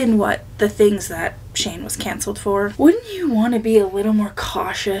 given what the things that Shane was canceled for, wouldn't you want to be a little more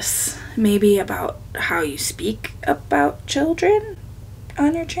cautious, maybe, about how you speak about children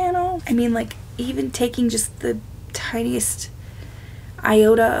on your channel? I mean, like, even taking just the tiniest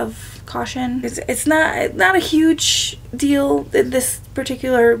iota of caution. It's not a huge deal in this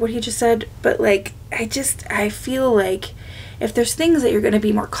particular, what he just said, but, like, I feel like if there's things that you're going to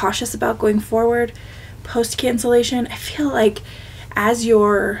be more cautious about going forward post-cancellation, I feel like as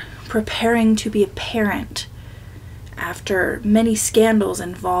you're preparing to be a parent after many scandals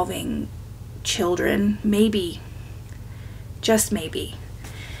involving children, maybe, just maybe,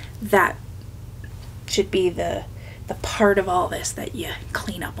 that should be the part of all this that you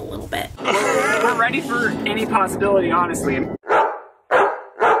clean up a little bit. We're ready for any possibility, honestly.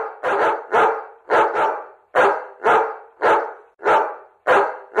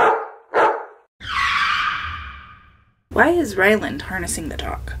 Why is Ryland harnessing the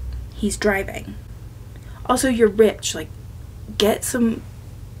dog? He's driving. Also, you're rich. Like, get some,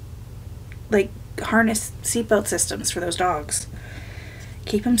 like, harness seatbelt systems for those dogs.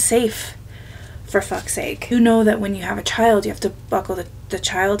 Keep them safe, for fuck's sake. You know that when you have a child, you have to buckle the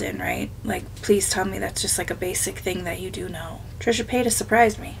child in, right? Like, please tell me that's just like a basic thing that you do know. Trisha Paytas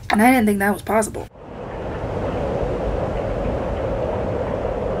surprised me, and I didn't think that was possible.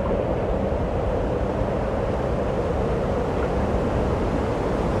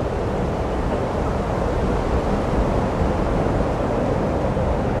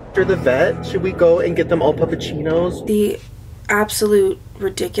 After the vet, should we go and get them all puppuccinos? The absolute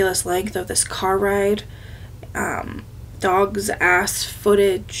ridiculous length of this car ride, dog's ass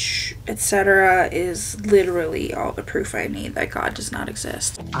footage, etc. is literally all the proof I need that God does not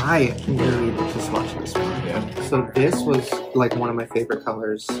exist. I need to just watch this one. Yeah. So this was like one of my favorite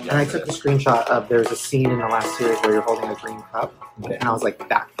colors. And I took a screenshot of, there's a scene in the last series where you're holding a green cup. And I was like,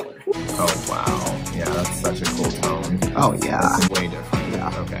 that color. Oh, wow. Yeah, that's such a cool tone. Oh, yeah. That's way different.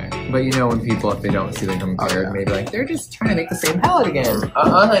 Yeah. Okay. But you know when people, if they don't see them compared, maybe like, they're just trying to make the same palette again.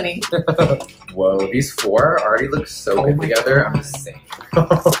 Honey. Whoa, these four already look so good together. I'm just saying.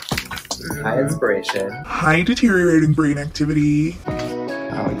 High inspiration. High deteriorating brain activity.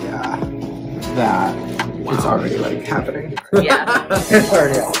 Oh, yeah. That. Wow. It's already like happening. Yeah. It's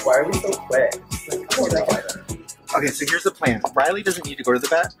already on. Why are we so quick? Okay, so here's the plan. Riley doesn't need to go to the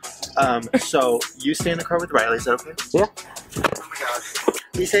vet. So you stay in the car with Riley. Is that okay? Yeah. Oh my god.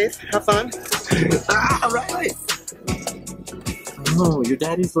 Be safe. Have fun. Riley. Oh, your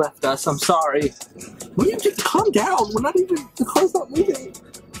daddy's left us. I'm sorry. Will you just calm down? We're not even, the car's not moving.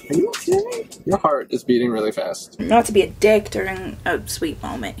 Are you okay? Your heart is beating really fast. Not to be a dick during a sweet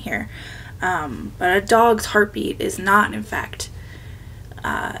moment here, but a dog's heartbeat is not, in fact,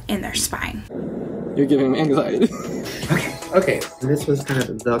 in their spine. You're giving me anxiety. Okay. This was kind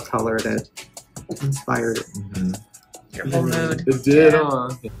of the color that inspired it. Mm-hmm. Your whole mood. It did. Yeah.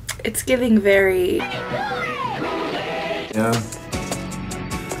 It's giving very... Yeah.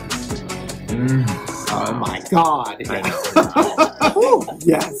 Oh my god. I know. Oh,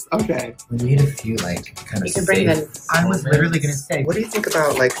 yes. Okay. We need a few like kind of. You can bring them. I was literally gonna say. What do you think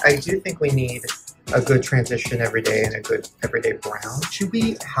about, like, I do think we need a good transition every day and a good everyday brown. Should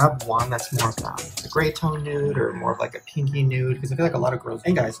we have one that's more of a gray tone nude or more of like a pinky nude? Because I feel like a lot of girls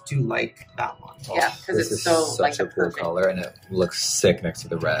and guys do like that one. Yeah, because it's so like a cool color and it looks sick next to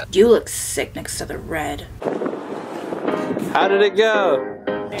the red. You look sick next to the red. How did it go?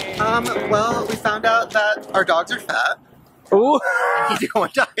 Well, we found out that our dogs are fat. Ooh. Need to go on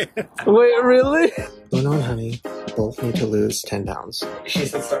diet. Wait, really? Going on, honey. Both need to lose 10 pounds. She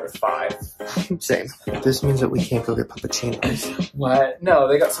said start with 5. Same. This means that we can't go get puppuccinos. What? No,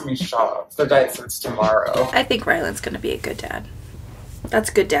 they got so many shops. Their diet starts tomorrow. I think Ryland's gonna be a good dad. That's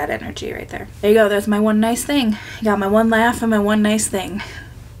good dad energy right there. There you go, that's my one nice thing. Got my one laugh and my one nice thing.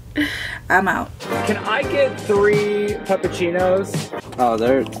 I'm out. Can I get 3 puppuccinos? Oh,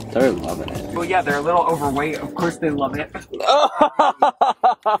 they're loving it. Well, yeah, they're a little overweight. Of course they love it.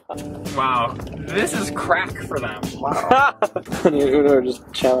 Wow. This is crack for them. Wow. Honey and Uno are just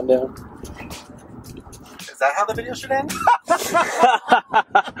chowing down. Is that how the video should end? Is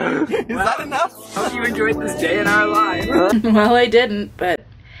that enough? Hope you enjoyed this day in our lives. Well, I didn't, but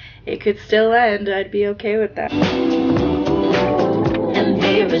it could still end. I'd be okay with that. And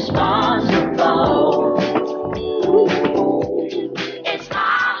be responsible. It's my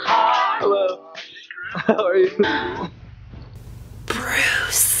heart. Hello. How are you?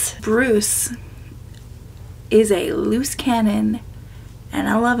 Bruce is a loose cannon, and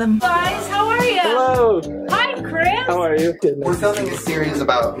I love him. Guys, how are you? Hello. Hi, Chris. How are you? We're filming a series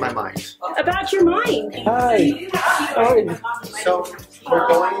about my mind. About your mind. Hi. So we're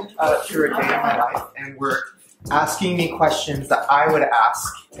going through a day in my life, and we're asking me questions that I would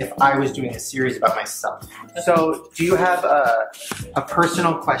ask if I was doing a series about myself. So do you have a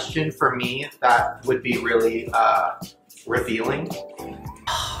personal question for me that would be really revealing?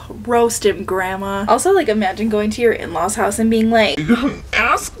 Roast him, Grandma. Also, like, imagine going to your in-laws' house and being like,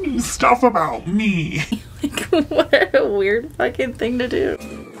 Ask me stuff about me. like, what a weird fucking thing to do.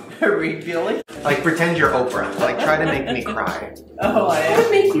 Revealing? Like, pretend you're Oprah. Like, try to make me cry. Oh, I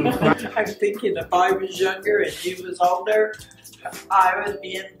am. I'm thinking if I was younger and you was older, I would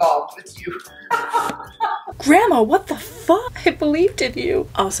be involved with you. Grandma, what the fuck? I believed in you.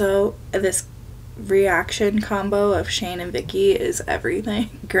 Also, this reaction combo of Shane and Vicky is everything.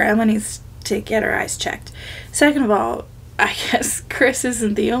 Grandma needs to get her eyes checked. Second of all, I guess Chris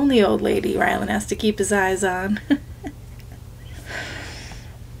isn't the only old lady Rylan has to keep his eyes on.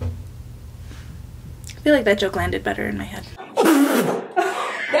 I feel like that joke landed better in my head.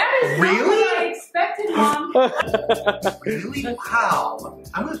 That is Really? not what I expected, Mom. Really? Wow.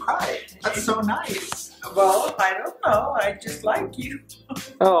 I'm gonna cry. That's so nice. Well, I don't know. I just like you.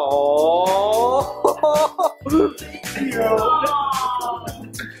 Oh.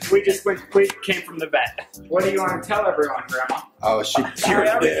 We came from the vet. What do you want to tell everyone, Grandma? Oh, she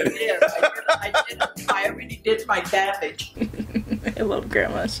I already did my damage. I love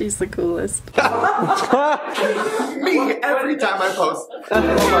Grandma. She's the coolest. Me, every time I post.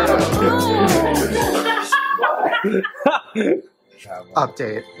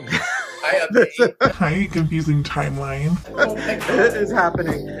 Update. Tiny confusing timeline. It is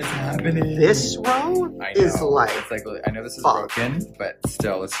happening. It's happening. This row is like. It's like I know this is fuck. broken, but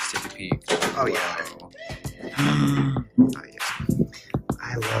still, let's just take a peek. Oh yeah. Oh yeah.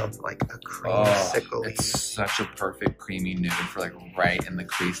 I love like a creamsicle. It's such a perfect creamy nude for like right in the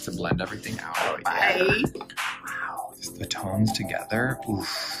crease to blend everything out. Right. Wow, just the tones together.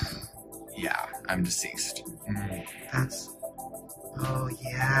 Oof. Yeah, I'm deceased. That's. Oh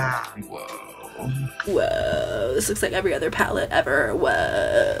yeah. Whoa. Whoa, this looks like every other palette ever.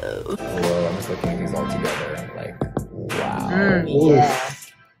 Whoa. Whoa, I'm just looking at these all together. Like, wow. Yeah.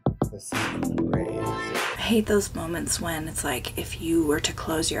 This is crazy. I hate those moments when it's like if you were to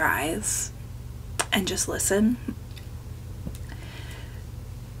close your eyes and just listen,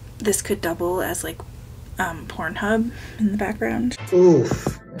 this could double as like Pornhub in the background.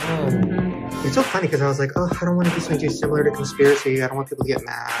 Oof. It's so funny because I was like, oh, I don't want to do something too similar to Conspiracy. I don't want people to get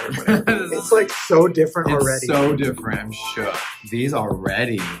mad or whatever. It's like so different It's already. so different, I'm shook. These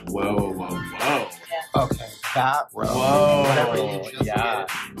already. Whoa, whoa, whoa. Okay, that row. Whoa. Whatever you just Yeah.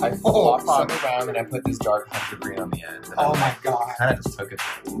 did. I flopped it around and I put this dark hunter green on the end. Oh my god. I kind of just took it.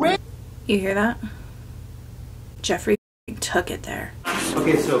 You hear that? Jeffree took it there.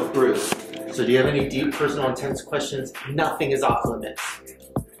 Okay, so Bruce, so do you have any deep, personal, intense questions? Nothing is off limits.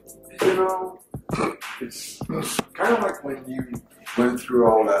 You know, it's kind of like when you went through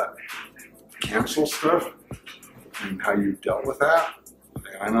all that cancel stuff and how you dealt with that.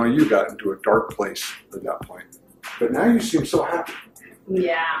 And I know you got into a dark place at that point, but now you seem so happy.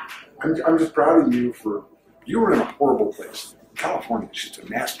 Yeah. I'm just proud of you for, you were in a horrible place. California is just a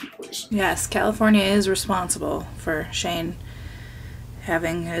nasty place. Yes, California is responsible for Shane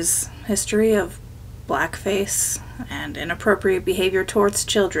having his history of blackface and inappropriate behavior towards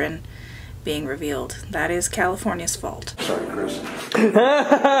children being revealed. That is California's fault. Sorry, Chris.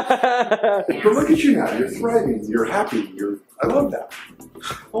 But look at you now. You're thriving. You're happy. I love that.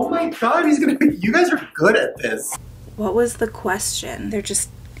 Oh my god, you guys are good at this. What was the question? They're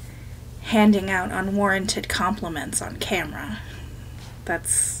just handing out unwarranted compliments on camera.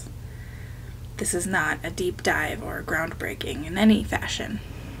 This is not a deep dive or groundbreaking in any fashion.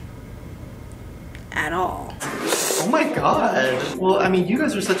 At all. Oh my god. Well, I mean, you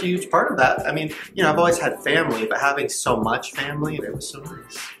guys are such a huge part of that. I mean, you know, I've always had family, but having so much family, it was so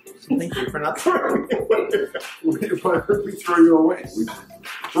nice. So thank you for not throwing me away. We throw you away.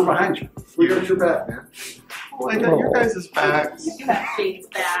 We're behind you. We got your back, man. Oh, I got your guys' backs. You got Shane's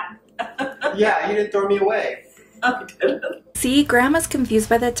back. Yeah, you didn't throw me away. See, Grandma's confused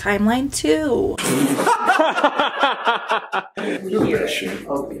by the timeline too. You're the best, Shane.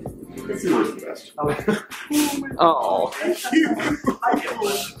 Okay. You were the best. Oh.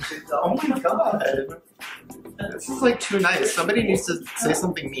 Oh my god. This is like too nice. Somebody needs to say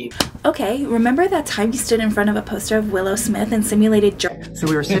something mean. Okay, remember that time you stood in front of a poster of Willow Smith and simulated So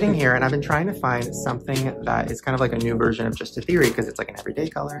we were sitting here and I've been trying to find something that is kind of like a new version of Just a Theory because it's like an everyday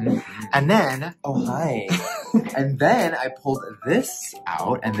color. And then... Oh, hi. And then I pulled this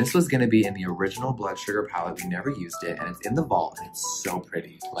out, and this was going to be in the original Blood Sugar palette. We never used it, and it's in the vault, and it's so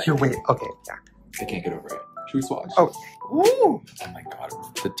pretty. Like, Here, wait, okay, yeah. I can't get over it. Should we swatch? Oh, ooh. Oh my god,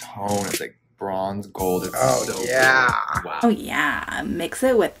 the tone is like bronze gold. It's so yeah. pretty. Wow. Oh yeah, mix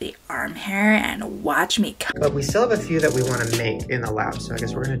it with the arm hair and watch me cut. But we still have a few that we want to make in the lab, so I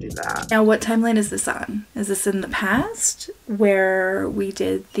guess we're going to do that. Now, what timeline is this on? Is this in the past where we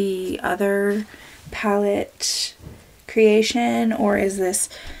did the other palette creation, or is this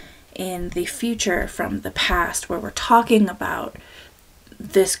in the future from the past where we're talking about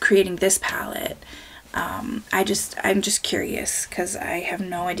this, creating this palette? I'm just curious because I have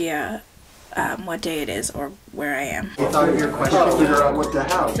no idea what day it is or where I am. You thought of your question? Figure out what to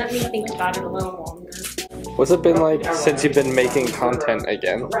have. Let me think about it a little longer. What's it been like since you've been making content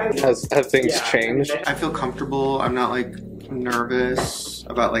again? Have things changed? I feel comfortable. I'm not like nervous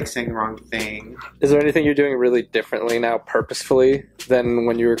about like saying the wrong thing. Is there anything you're doing really differently now, purposefully, than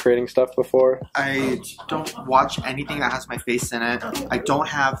when you were creating stuff before? I don't watch anything that has my face in it. I don't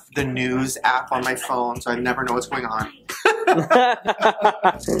have the news app on my phone, so I never know what's going on.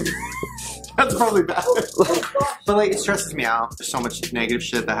 That's probably bad. But like, it stresses me out. There's so much negative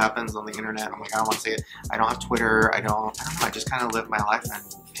shit that happens on the internet. I'm like, I don't want to see it. I don't have Twitter. I don't know. I just kind of live my life and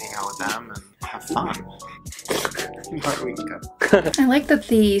hang out with them and have fun. I like that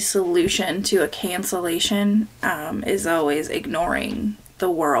the solution to a cancellation is always ignoring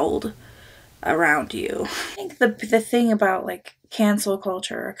the world around you. I think the thing about like cancel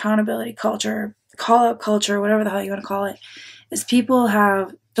culture, accountability culture, call out culture, whatever the hell you want to call it, is people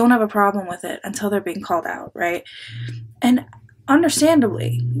don't have a problem with it until they're being called out, right? And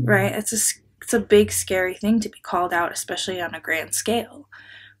understandably, right? It's a big scary thing to be called out, especially on a grand scale.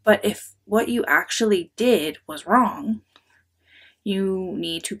 But if what you actually did was wrong, you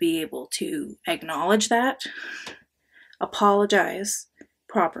need to be able to acknowledge that, apologize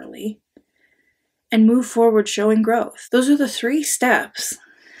properly, and move forward showing growth. Those are the 3 steps.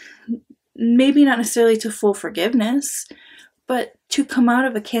 Maybe not necessarily to full forgiveness, but to come out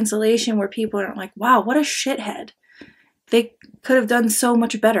of a cancellation where people are like, wow, what a shithead. They could have done so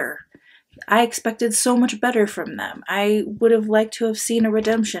much better. I expected so much better from them. I would have liked to have seen a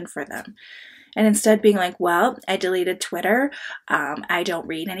redemption for them. And instead being like, well, I deleted Twitter. I don't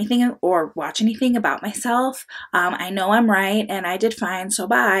read anything or watch anything about myself. I know I'm right and I did fine, so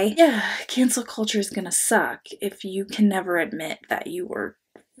bye. Yeah, cancel culture is gonna suck if you can never admit that you were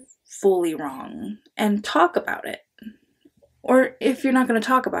fully wrong and talk about it. Or if you're not going to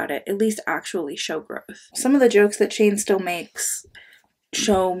talk about it, at least actually show growth. Some of the jokes that Shane still makes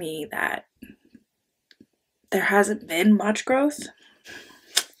show me that there hasn't been much growth.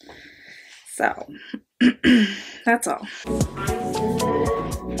 So, that's all.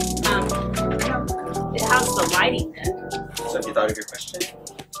 How's the lighting then? So have you thought of your question?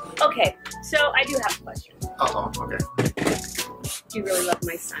 Okay, so I do have a question. Uh-oh, okay. Do you really love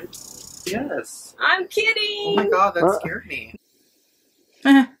my son? Yes. I'm kidding! Oh my god, that scared me.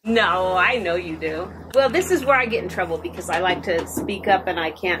 No, I know you do. Well, this is where I get in trouble because I like to speak up and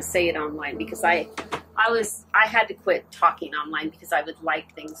I can't say it online because I had to quit talking online because I would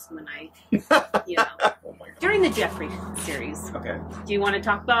like things when I, you know. Oh my god. During the Jeffree series. Okay. Do you want to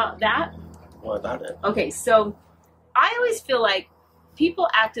talk about that? What about it? Okay, so I always feel like people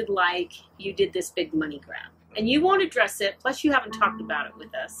acted like you did this big money grab. And you won't address it, plus you haven't talked about it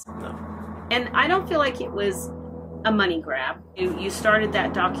with us. No. And I don't feel like it was a money grab. You started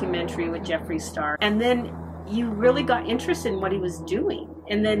that documentary with Jeffree Star, and then you really got interested in what he was doing.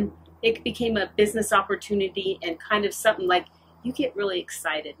 And then it became a business opportunity and kind of something like you get really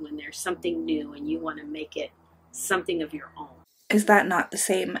excited when there's something new and you want to make it something of your own. Is that not the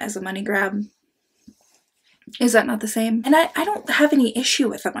same as a money grab? Is that not the same? And I don't have any issue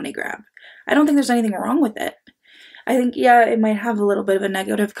with a money grab. I don't think there's anything wrong with it. I think, yeah, it might have a little bit of a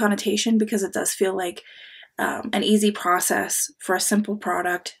negative connotation because it does feel like an easy process for a simple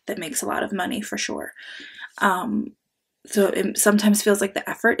product that makes a lot of money, for sure. So it sometimes feels like the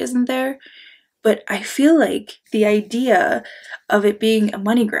effort isn't there. But I feel like the idea of it being a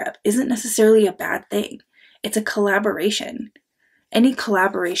money grab isn't necessarily a bad thing. It's a collaboration. Any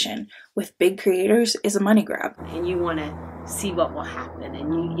collaboration with big creators is a money grab. And you want to see what will happen,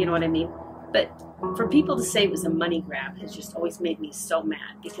 and you know what I mean? But for people to say it was a money grab has just always made me so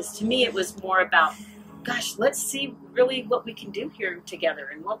mad, because to me it was more about, gosh, let's see really what we can do here together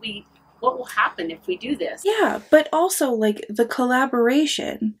and what will happen if we do this. Yeah, but also like the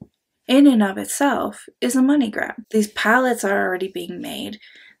collaboration in and of itself is a money grab. These palettes are already being made.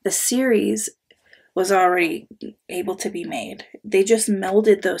 The series was already able to be made. They just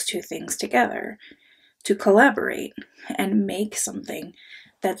melded those two things together to collaborate and make something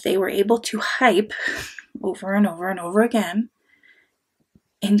that they were able to hype over and over and over again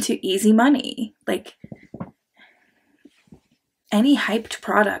into easy money. Like, any hyped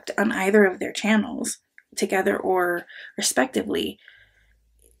product on either of their channels, together or respectively,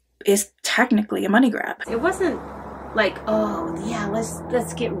 is technically a money grab. It wasn't like, oh yeah,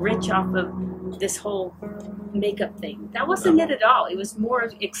 let's get rich off of this whole makeup thing. That wasn't it at all. It was more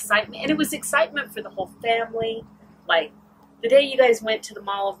of excitement, and it was excitement for the whole family. Like, the day you guys went to the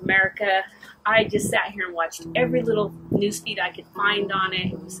Mall of America, I just sat here and watched every little newsfeed I could find on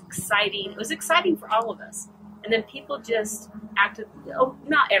it. It was exciting. It was exciting for all of us. And then people just acted, oh,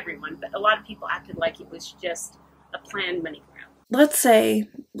 not everyone, but a lot of people acted like it was just a planned money grab.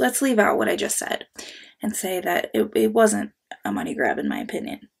 Let's leave out what I just said and say that it wasn't a money grab in my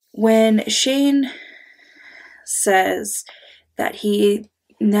opinion. When Shane says that he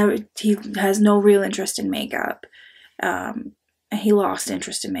has no real interest in makeup, and he lost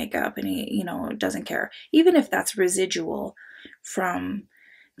interest in makeup and he, you know, doesn't care, even if that's residual from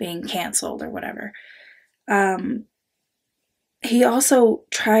being canceled or whatever. He also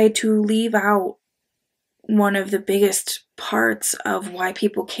tried to leave out one of the biggest parts of why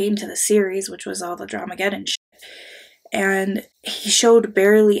people came to the series, which was all the Dramageddon shit. And he showed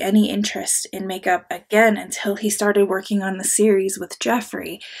barely any interest in makeup again until he started working on the series with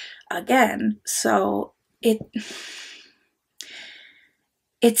Jeffree again. So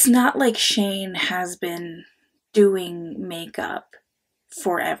it's not like Shane has been doing makeup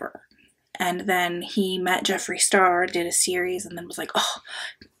forever. And then he met Jeffree Star, did a series, and then was like, oh,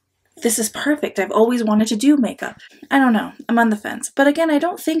 this is perfect. I've always wanted to do makeup. I don't know. I'm on the fence. But again, I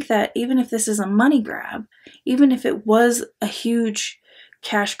don't think that even if this is a money grab, even if it was a huge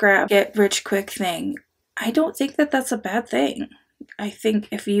cash grab, get rich quick thing, I don't think that that's a bad thing. I think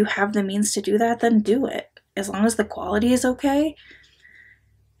if you have the means to do that, then do it. As long as the quality is okay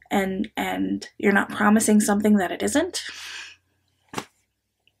and you're not promising something that it isn't.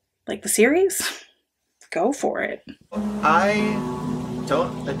 Like the series, go for it. I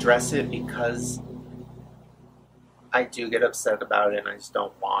don't address it because I do get upset about it and I just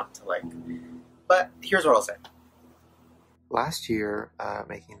don't want to, like, but here's what I'll say. Last year,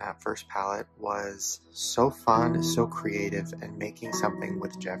 making that first palette was so fun, so creative, and making something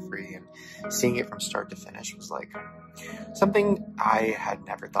with Jeffree and seeing it from start to finish was like something I had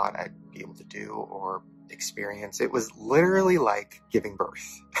never thought I'd be able to do or experience. It was literally like giving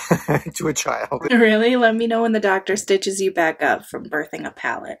birth to a child. Really? Let me know when the doctor stitches you back up from birthing a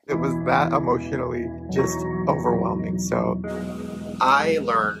palette. It was that emotionally just overwhelming. So I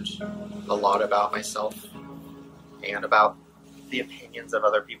learned a lot about myself and about the opinions of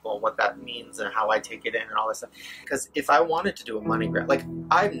other people and what that means and how I take it in and all this stuff. Because if I wanted to do a money grab, like,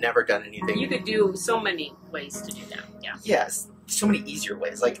 I've never done anything. You could do so many ways to do that, yeah. Yes, so many easier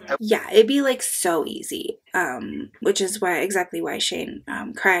ways. Like, yeah, it'd be like so easy, which is exactly why Shane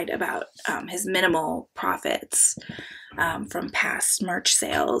cried about his minimal profits from past merch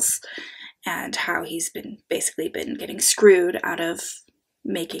sales and how he's basically been getting screwed out of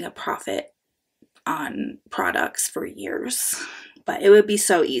making a profit on products for years. But it would be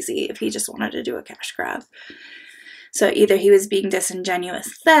so easy if he just wanted to do a cash grab. So either he was being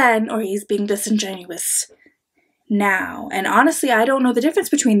disingenuous then or he's being disingenuous now. And honestly, I don't know the difference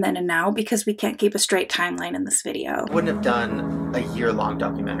between then and now because we can't keep a straight timeline in this video. I wouldn't have done a year-long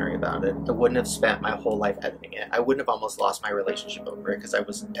documentary about it. I wouldn't have spent my whole life editing it. I wouldn't have almost lost my relationship over it because I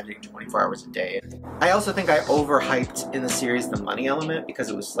was editing 24 hours a day. I also think I overhyped in the series the money element because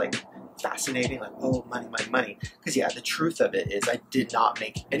it was like fascinating, like, oh, money, money, money. Because yeah, the truth of it is I did not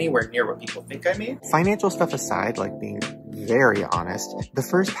make anywhere near what people think I made. Financial stuff aside, like being very honest, the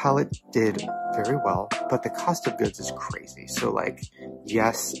first palette did very well, but the cost of goods is crazy. So like,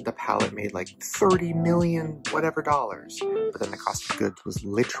 yes, the palette made like 30 million whatever dollars, but then the cost of goods was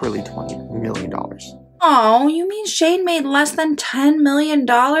literally $20 million. Oh, you mean Shane made less than $10 million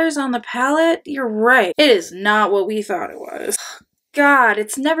on the palette? You're right. It is not what we thought it was. God,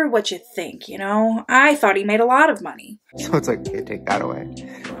 it's never what you think, you know? I thought he made a lot of money. So it's like, okay, take that away.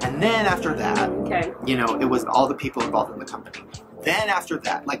 And then after that, okay, you know, it was all the people involved in the company. Then after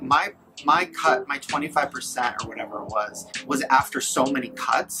that, like my cut, my 25% or whatever it was after so many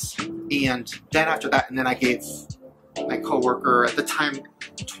cuts. And then after that, and then I gave my coworker at the time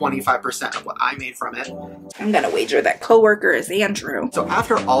 25% of what I made from it. I'm gonna wager that coworker is Andrew. So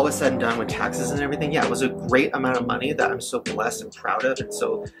after all was said and done with taxes and everything, yeah, it was a great amount of money that I'm so blessed and proud of and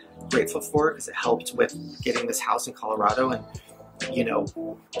so grateful for because it helped with getting this house in Colorado and, you know,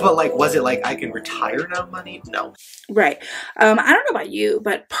 but like, was it like I can retire now money? No. Right. I don't know about you,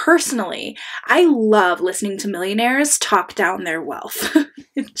 but personally, I love listening to millionaires talk down their wealth.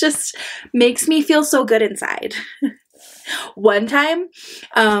 It just makes me feel so good inside. One time,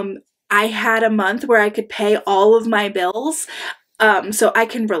 I had a month where I could pay all of my bills, so I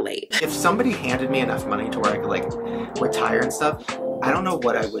can relate. If somebody handed me enough money to where I could like retire and stuff, I don't know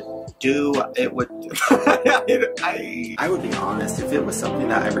what I would do. It would, I would be honest, if it was something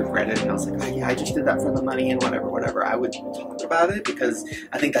that I regretted and I was like, oh, yeah, I just did that for the money and whatever, I would talk about it because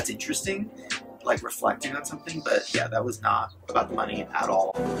I think that's interesting, like reflecting on something, but yeah, that was not about the money at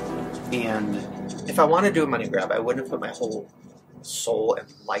all. And if I want to do a money grab, I wouldn't have put my whole soul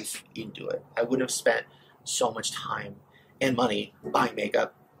and life into it. I wouldn't have spent so much time and money buying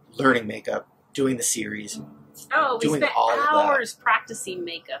makeup, learning makeup, doing the series. Oh, we doing spent all of that. hours practicing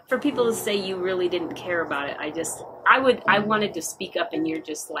makeup. For people to say you really didn't care about it, I wanted to speak up, and you're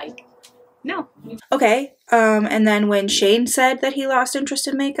just like, no. Okay, and then when Shane said that he lost interest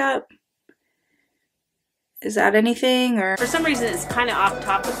in makeup, is that anything, or? For some reason, it's kind of off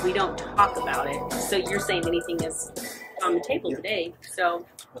topic. We don't talk about it. So you're saying anything is on the table today. So.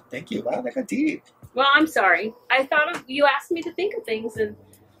 Well, thank you. Wow, that got deep. Well, I'm sorry. I thought you asked me to think of things, and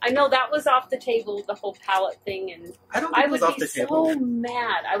I know that was off the table, the whole palette thing, and I don't think it was off the table. so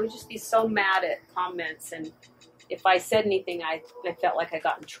mad. I would just be so mad at comments, and if I said anything, I felt like I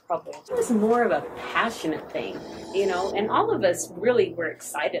got in trouble. It was more of a passionate thing, you know, and all of us really were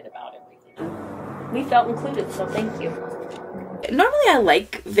excited about everything. We felt included, so thank you. Normally I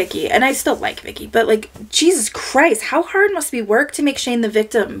like Vicky, and I still like Vicky, but like, Jesus Christ, how hard must it be work to make Shane the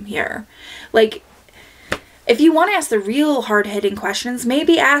victim here? Like, if you want to ask the real hard-hitting questions,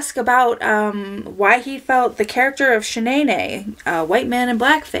 maybe ask about why he felt the character of Shanae, a white man in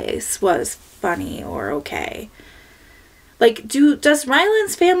blackface, was funny or okay. Like, does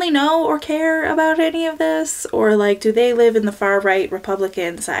Ryland's family know or care about any of this? Or, like, do they live in the far-right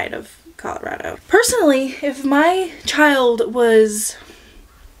Republican side of Colorado? Personally, if my child was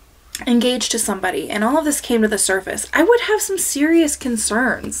engaged to somebody and all of this came to the surface, I would have some serious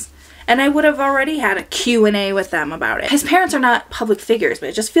concerns. And I would have already had a Q&A with them about it. His parents are not public figures, but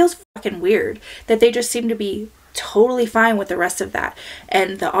it just feels fucking weird that they just seem to be totally fine with the rest of that.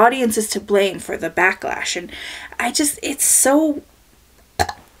 And the audience is to blame for the backlash. And I just, it's so,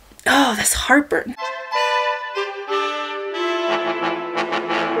 oh, this heartburn.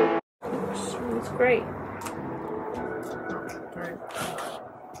 It's great.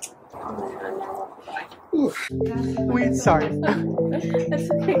 Wait, sorry.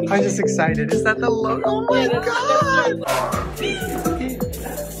 That's okay. I'm just excited. Is that the logo? Oh my god!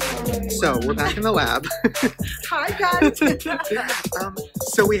 So we're back in the lab. Hi guys.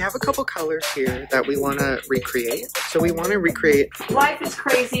 So we have a couple colors here that we want to recreate. So we want to recreate. Life is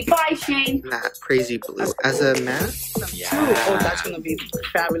crazy. Bye, Shane. That crazy blue as a matte. Yeah. Oh, that's gonna be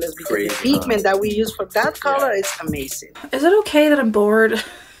fabulous because the pigment that we use for that color is amazing. Is it okay that I'm bored?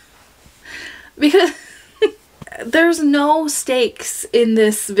 Because there's no stakes in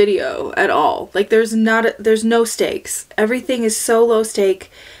this video at all. Like, there's no stakes. Everything is so low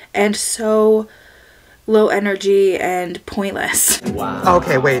stake and so low energy and pointless. Wow.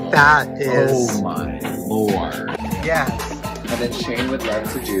 Okay, wait, that is. Oh my lord. Yes. And then Shane would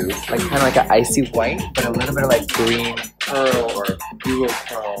love to do like kind of like an icy white, but a little bit of like green pearl or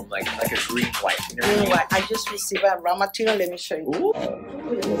duochrome, like a green white. You know what I mean? I just received a raw material. Let me show you.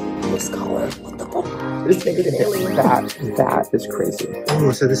 This color. What the fuck? Just make it in it. That is crazy.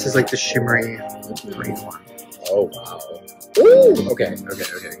 Oh, so this is like the shimmery green one. Oh wow. Ooh. Okay.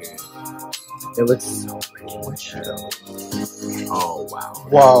 It looks so much. Oh wow.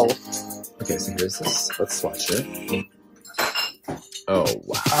 Whoa. Okay, so here's this. Let's swatch it. Oh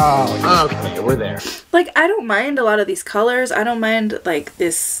wow. Oh, okay, we're there. Like, I don't mind a lot of these colors. I don't mind, like,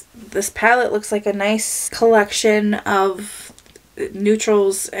 this palette looks like a nice collection of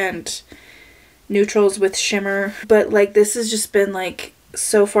neutrals and neutrals with shimmer. But, like, this has just been, like,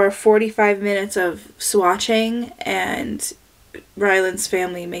 so far 45 minutes of swatching and Ryland's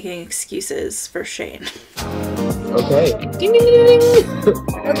family making excuses for Shane. Okay. Ding, ding, ding, ding.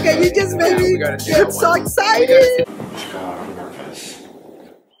 Okay, you just made me get so excited.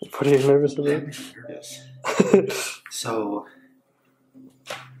 What are you nervous about? Yes. So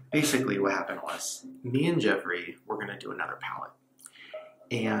basically what happened was me and Jeffree were going to do another palette.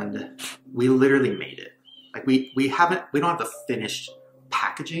 And we literally made it. Like we don't have the finished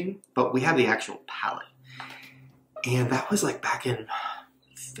packaging, but we have the actual palette. And that was like back in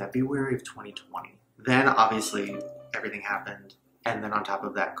February of 2020. Then obviously everything happened. And then on top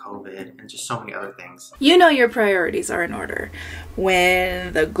of that, COVID and just so many other things. You know your priorities are in order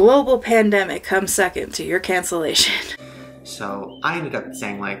when the global pandemic comes second to your cancellation. So I ended up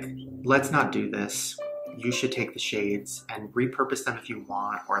saying, like, let's not do this. You should take the shades and repurpose them if you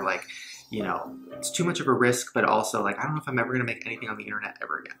want, or like, you know, it's too much of a risk, but also like, I don't know if I'm ever gonna make anything on the internet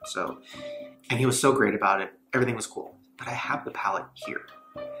ever again. So, and he was so great about it. Everything was cool, but I have the palette here.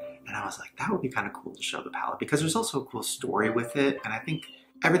 And I was like, that would be kind of cool to show the palette because there's also a cool story with it. And I think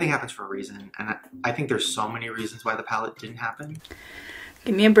everything happens for a reason. And I think there's so many reasons why the palette didn't happen.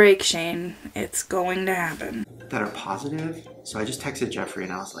 Give me a break, Shane. It's going to happen. That are positive. So I just texted Jeffree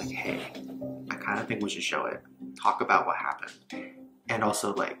and I was like, hey, I kind of think we should show it. Talk about what happened. And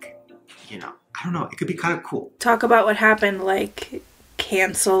also like, you know, I don't know, it could be kind of cool. Talk about what happened, like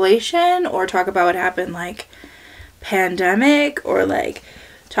cancellation, or talk about what happened like pandemic, or like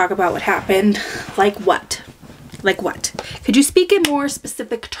talk about what happened like what? Like what? Could you speak in more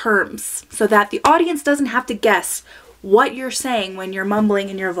specific terms so that the audience doesn't have to guess what you're saying when you're mumbling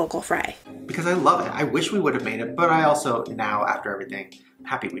in your vocal fry? Because I love it. I wish we would have made it, but I also, now after everything, I'm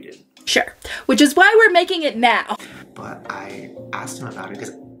happy we didn't. Sure. Which is why we're making it now. But I asked him about it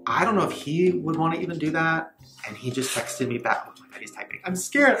because I don't know if he would want to even do that. And he just texted me back. Oh my God, he's typing. I'm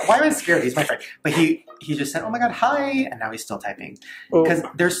scared. Why am I scared? He's my friend. But he just said, oh my God, hi. And now he's still typing. Because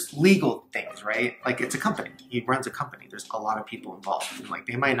there's legal things, right? Like it's a company. He runs a company. There's a lot of people involved. And like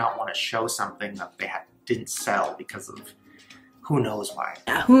they might not want to show something that they didn't sell because of who knows why.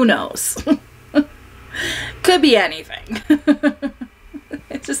 Yeah, who knows? Could be anything.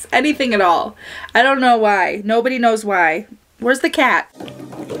 It's just anything at all. I don't know why. Nobody knows why. Where's the cat?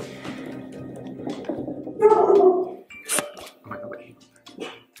 Oh my God, wait.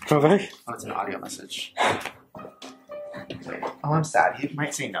 Okay. Oh, it's an audio message. Wait. Oh, I'm sad. He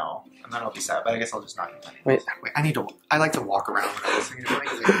might say no, and then I'll be sad, but I guess I'll just not. Wait, I like to walk around when I'm listening to it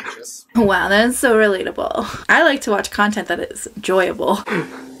because I'm anxious. Wow, that's so relatable. I like to watch content that is enjoyable.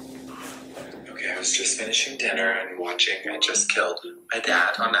 Okay, I was just finishing dinner and watching I Just Killed My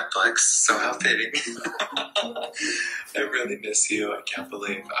Dad on Netflix, so how fitting. I really miss you. I can't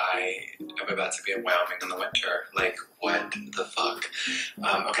believe I am about to be in Wyoming in the winter. Like, what the fuck?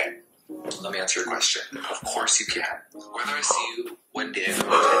 Okay, let me answer your question. Of course you can. Whether I see you one day in 10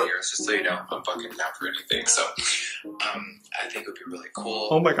 years, just so you know, I'm fucking down for anything. So, I think it would be really cool.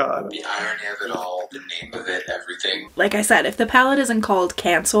 Oh my God. The irony of it all, the name of it, everything. Like I said, if the palette isn't called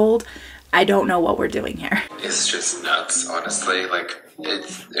canceled, I don't know what we're doing here. It's just nuts, honestly. Like,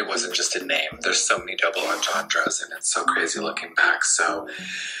 it wasn't just a name. There's so many double entendres, and it's so crazy looking back. So,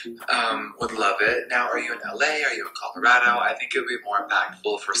 would love it. Now, are you in LA? Are you in Colorado? I think it would be more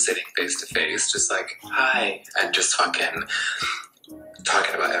impactful if we're sitting face to face, just like, hi, and just fucking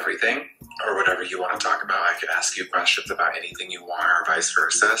talking about everything or whatever you want to talk about. I could ask you questions about anything you want or vice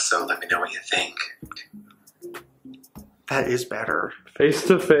versa. So let me know what you think. That is better. Face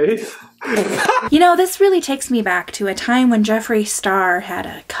to face? You know, this really takes me back to a time when Jeffree Star had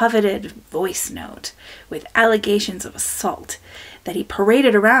a coveted voice note with allegations of assault that he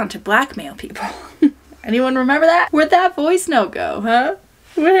paraded around to blackmail people. Anyone remember that? Where'd that voice note go, huh?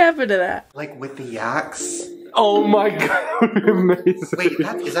 What happened to that? Like with the yaks? Oh my God, amazing. Wait,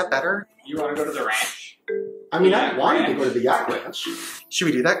 is that better? You want to go to the ranch? I mean, I wanted to go to the yak ranch. Should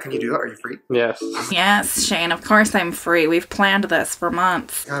we do that? Can you do it? Are you free? Yes. Yes, Shane, of course I'm free. We've planned this for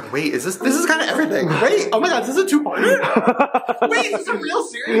months. God, wait, this is kind of everything. Wait, oh my God, this is a two-parter? Wait, is this a real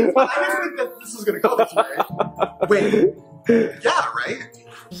series? I didn't think that this was going to go this way. Wait, yeah, right?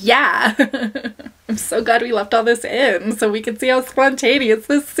 Yeah. I'm so glad we left all this in so we could see how spontaneous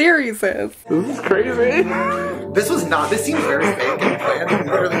this series is. This is crazy. This seems very fake and planned.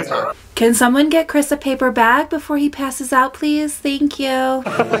 Literally it's not. Can someone get Chris a paper bag before he passes out, please? Thank you. Like,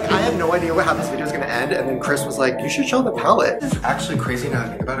 I had no idea how this video was going to end, and then Chris was like, you should show the palette. It's actually crazy now to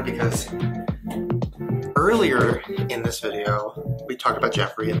think about it because earlier in this video, we talked about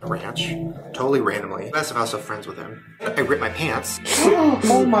Jeffree and the ranch, totally randomly. I asked if I was still friends with him. I ripped my pants.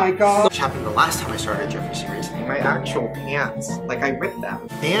 Oh my God. Which happened the last time I started a Jeffree series. My actual pants, like I ripped them.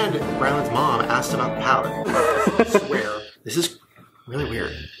 And Ryland's mom asked about the palette. I swear, this is really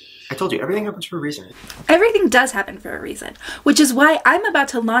weird. I told you, everything happens for a reason. Everything does happen for a reason, which is why I'm about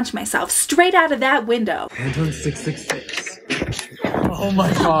to launch myself straight out of that window. Pantone 666. Oh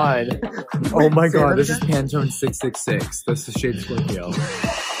my God. Oh my God, this is Pantone 666. That's the shade Scorpio.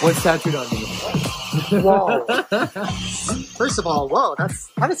 What's tattooed on me? Whoa. First of all, whoa, that's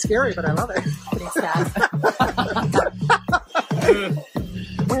kind of scary, but I love it.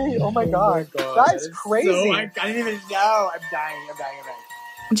 Wait, oh my God. That's crazy. So, I didn't even know. I'm dying.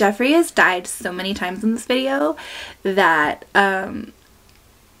 Jeffree has died so many times in this video that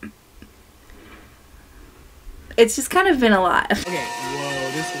it's just kind of been a lot. Okay,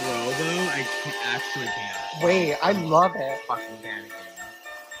 whoa, this row though, I actually can't. Wait, I love it. Fucking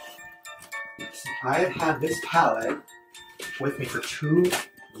I've had this palette with me for 2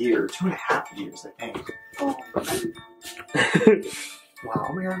 years, 2.5 years, I think. Oh. Wow,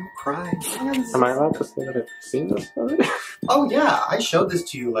 oh my God, I'm crying. Oh God, Am I allowed to say that I've seen this already? Oh yeah, I showed this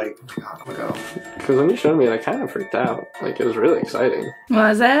to you like, oh my God, ago. Because when you showed me, I kind of freaked out. Like, it was really exciting.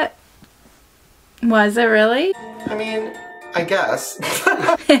 Was it? Was it really? I mean, I guess.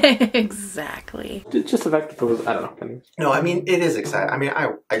 Exactly. Just the fact that it was, I don't know. No, I mean, it is exciting. I mean,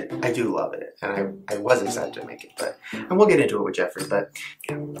 I do love it, and I was excited to make it, but, and we'll get into it with Jeffree, but,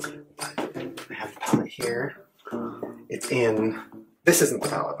 yeah. I have the palette here. It's in This isn't the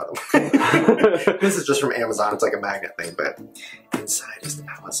palette, by the way. This is just from Amazon. It's like a magnet thing, but inside is the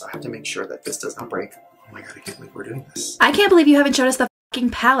palette, so I have to make sure that this does not break. Oh my god, I can't believe we're doing this. I can't believe you haven't showed us the fucking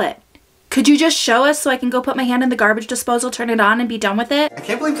palette. Could you just show us so I can go put my hand in the garbage disposal, turn it on, and be done with it? I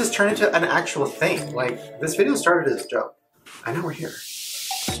can't believe this turned into an actual thing. Like, this video started as a joke. I know we're here.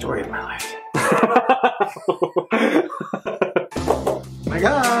 Story of my life. My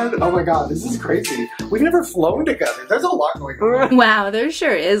god, oh my god, this is crazy. We've never flown together. There's a lot going on. Wow, there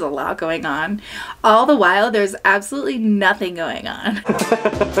sure is a lot going on. All the while, there's absolutely nothing going on.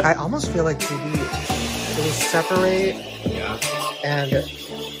 I almost feel like maybe it was separate and...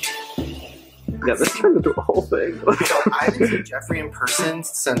 Yeah, this turned into a whole thing. So I haven't seen Jeffree in person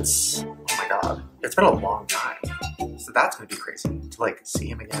since, oh my god, it's been a long time. So that's gonna be crazy to like see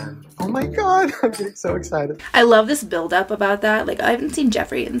him again. Oh my god, I'm getting so excited. I love this build up about that. Like, I haven't seen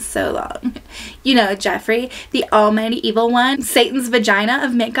Jeffree in so long. You know, Jeffree, the almighty evil one, Satan's vagina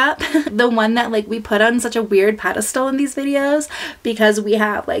of makeup. The one that like we put on such a weird pedestal in these videos because we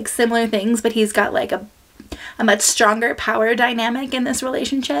have like similar things, but he's got like a much stronger power dynamic in this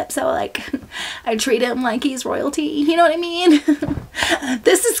relationship. So like, I treat him like he's royalty. You know what I mean?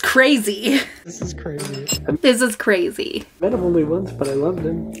 This is crazy. This is crazy. This is crazy. Met him only once, but I loved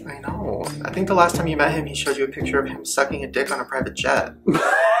him. I know. I think the last time you met him, he showed you a picture of him sucking a dick on a private jet.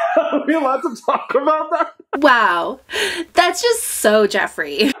 Are we allowed to talk about that? Wow. That's just so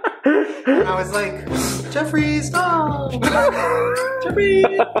Jeffree. And I was like, Jeffree, stop! Jeffree!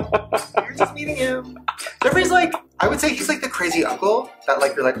 You're just meeting him. Jeffree's like, I would say he's like the crazy uncle that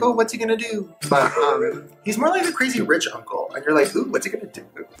like, you're like, oh, what's he gonna do? But he's more like the crazy rich uncle. And you're like, ooh, what's he gonna do?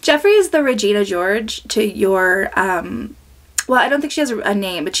 Jeffree is the Regina George to your, well, I don't think she has a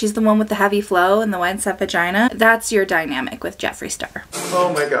name, but she's the one with the heavy flow and the wide set vagina. That's your dynamic with Jeffree Star.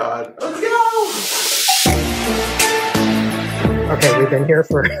 Oh my god. Let's go! Okay, we've been here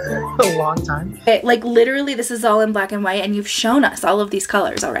for a long time. Like literally this is all in black and white and you've shown us all of these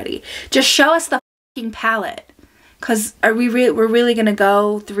colors already. Just show us the fucking palette. Cause we're really gonna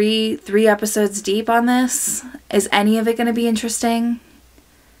go three episodes deep on this? Is any of it gonna be interesting?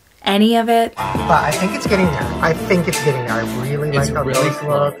 Any of it? But I think it's getting there. I think it's getting there. I really like how really those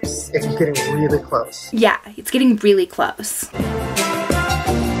look. It's getting really close. Yeah, it's getting really close.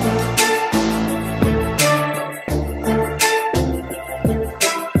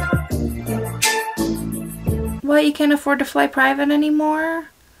 What, you can't afford to fly private anymore?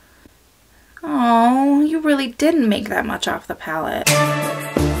 Oh, you really didn't make that much off the palette.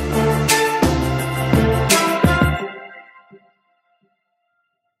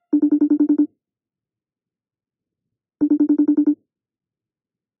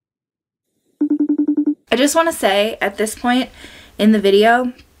 I just want to say at this point in the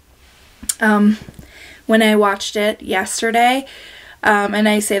video, when I watched it yesterday, and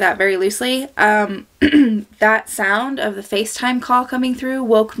I say that very loosely, that sound of the FaceTime call coming through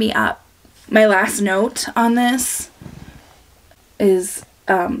woke me up. My last note on this is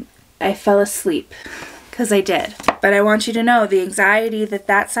I fell asleep, because I did. But I want you to know the anxiety that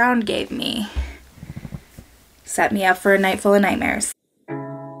that sound gave me set me up for a night full of nightmares.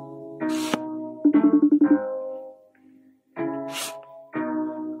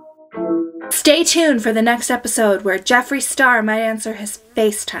 Stay tuned for the next episode where Jeffree Star might answer his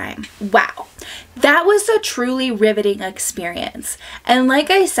FaceTime. Wow, that was a truly riveting experience. And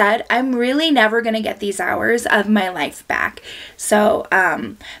like I said, I'm really never gonna get these hours of my life back. So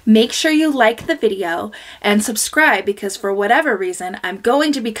make sure you like the video and subscribe because for whatever reason, I'm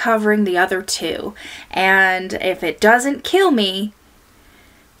going to be covering the other two. And if it doesn't kill me,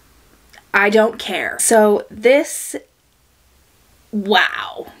 I don't care. So this,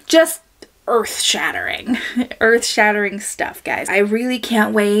 wow, just earth-shattering. Earth-shattering stuff, guys. I really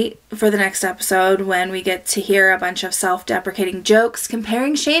can't wait for the next episode when we get to hear a bunch of self-deprecating jokes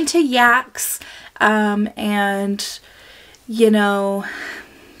comparing Shane to yaks. And, you know,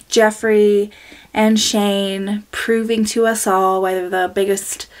 Jeffree and Shane proving to us all why they're the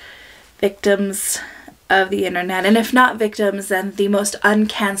biggest victims of the internet. And if not victims, then the most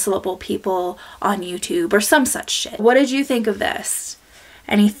uncancelable people on YouTube or some such shit. What did you think of this?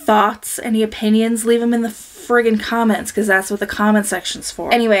 Any thoughts, any opinions? Leave them in the friggin' comments because that's what the comment section's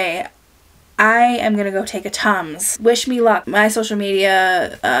for. Anyway, I am gonna go take a Tums. Wish me luck. My social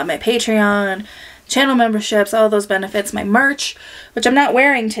media, my Patreon, channel memberships, all those benefits, my merch, which I'm not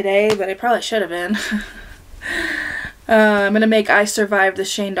wearing today, but I probably should have been. I'm gonna make I Survived the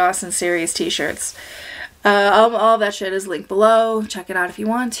Shane Dawson series t-shirts. All that shit is linked below. Check it out if you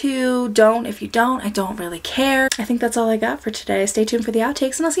want to. Don't if you don't. I don't really care. I think that's all I got for today. Stay tuned for the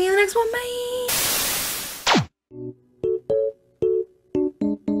outtakes and I'll see you in the next one. Bye!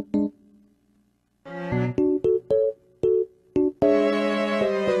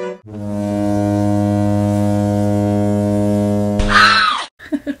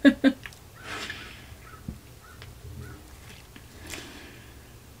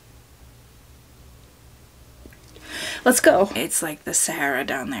 Let's go. It's like the Sahara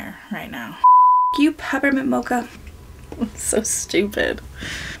down there right now. You peppermint mocha. So stupid.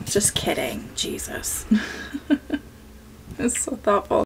 Just kidding. Jesus. It's so thoughtful.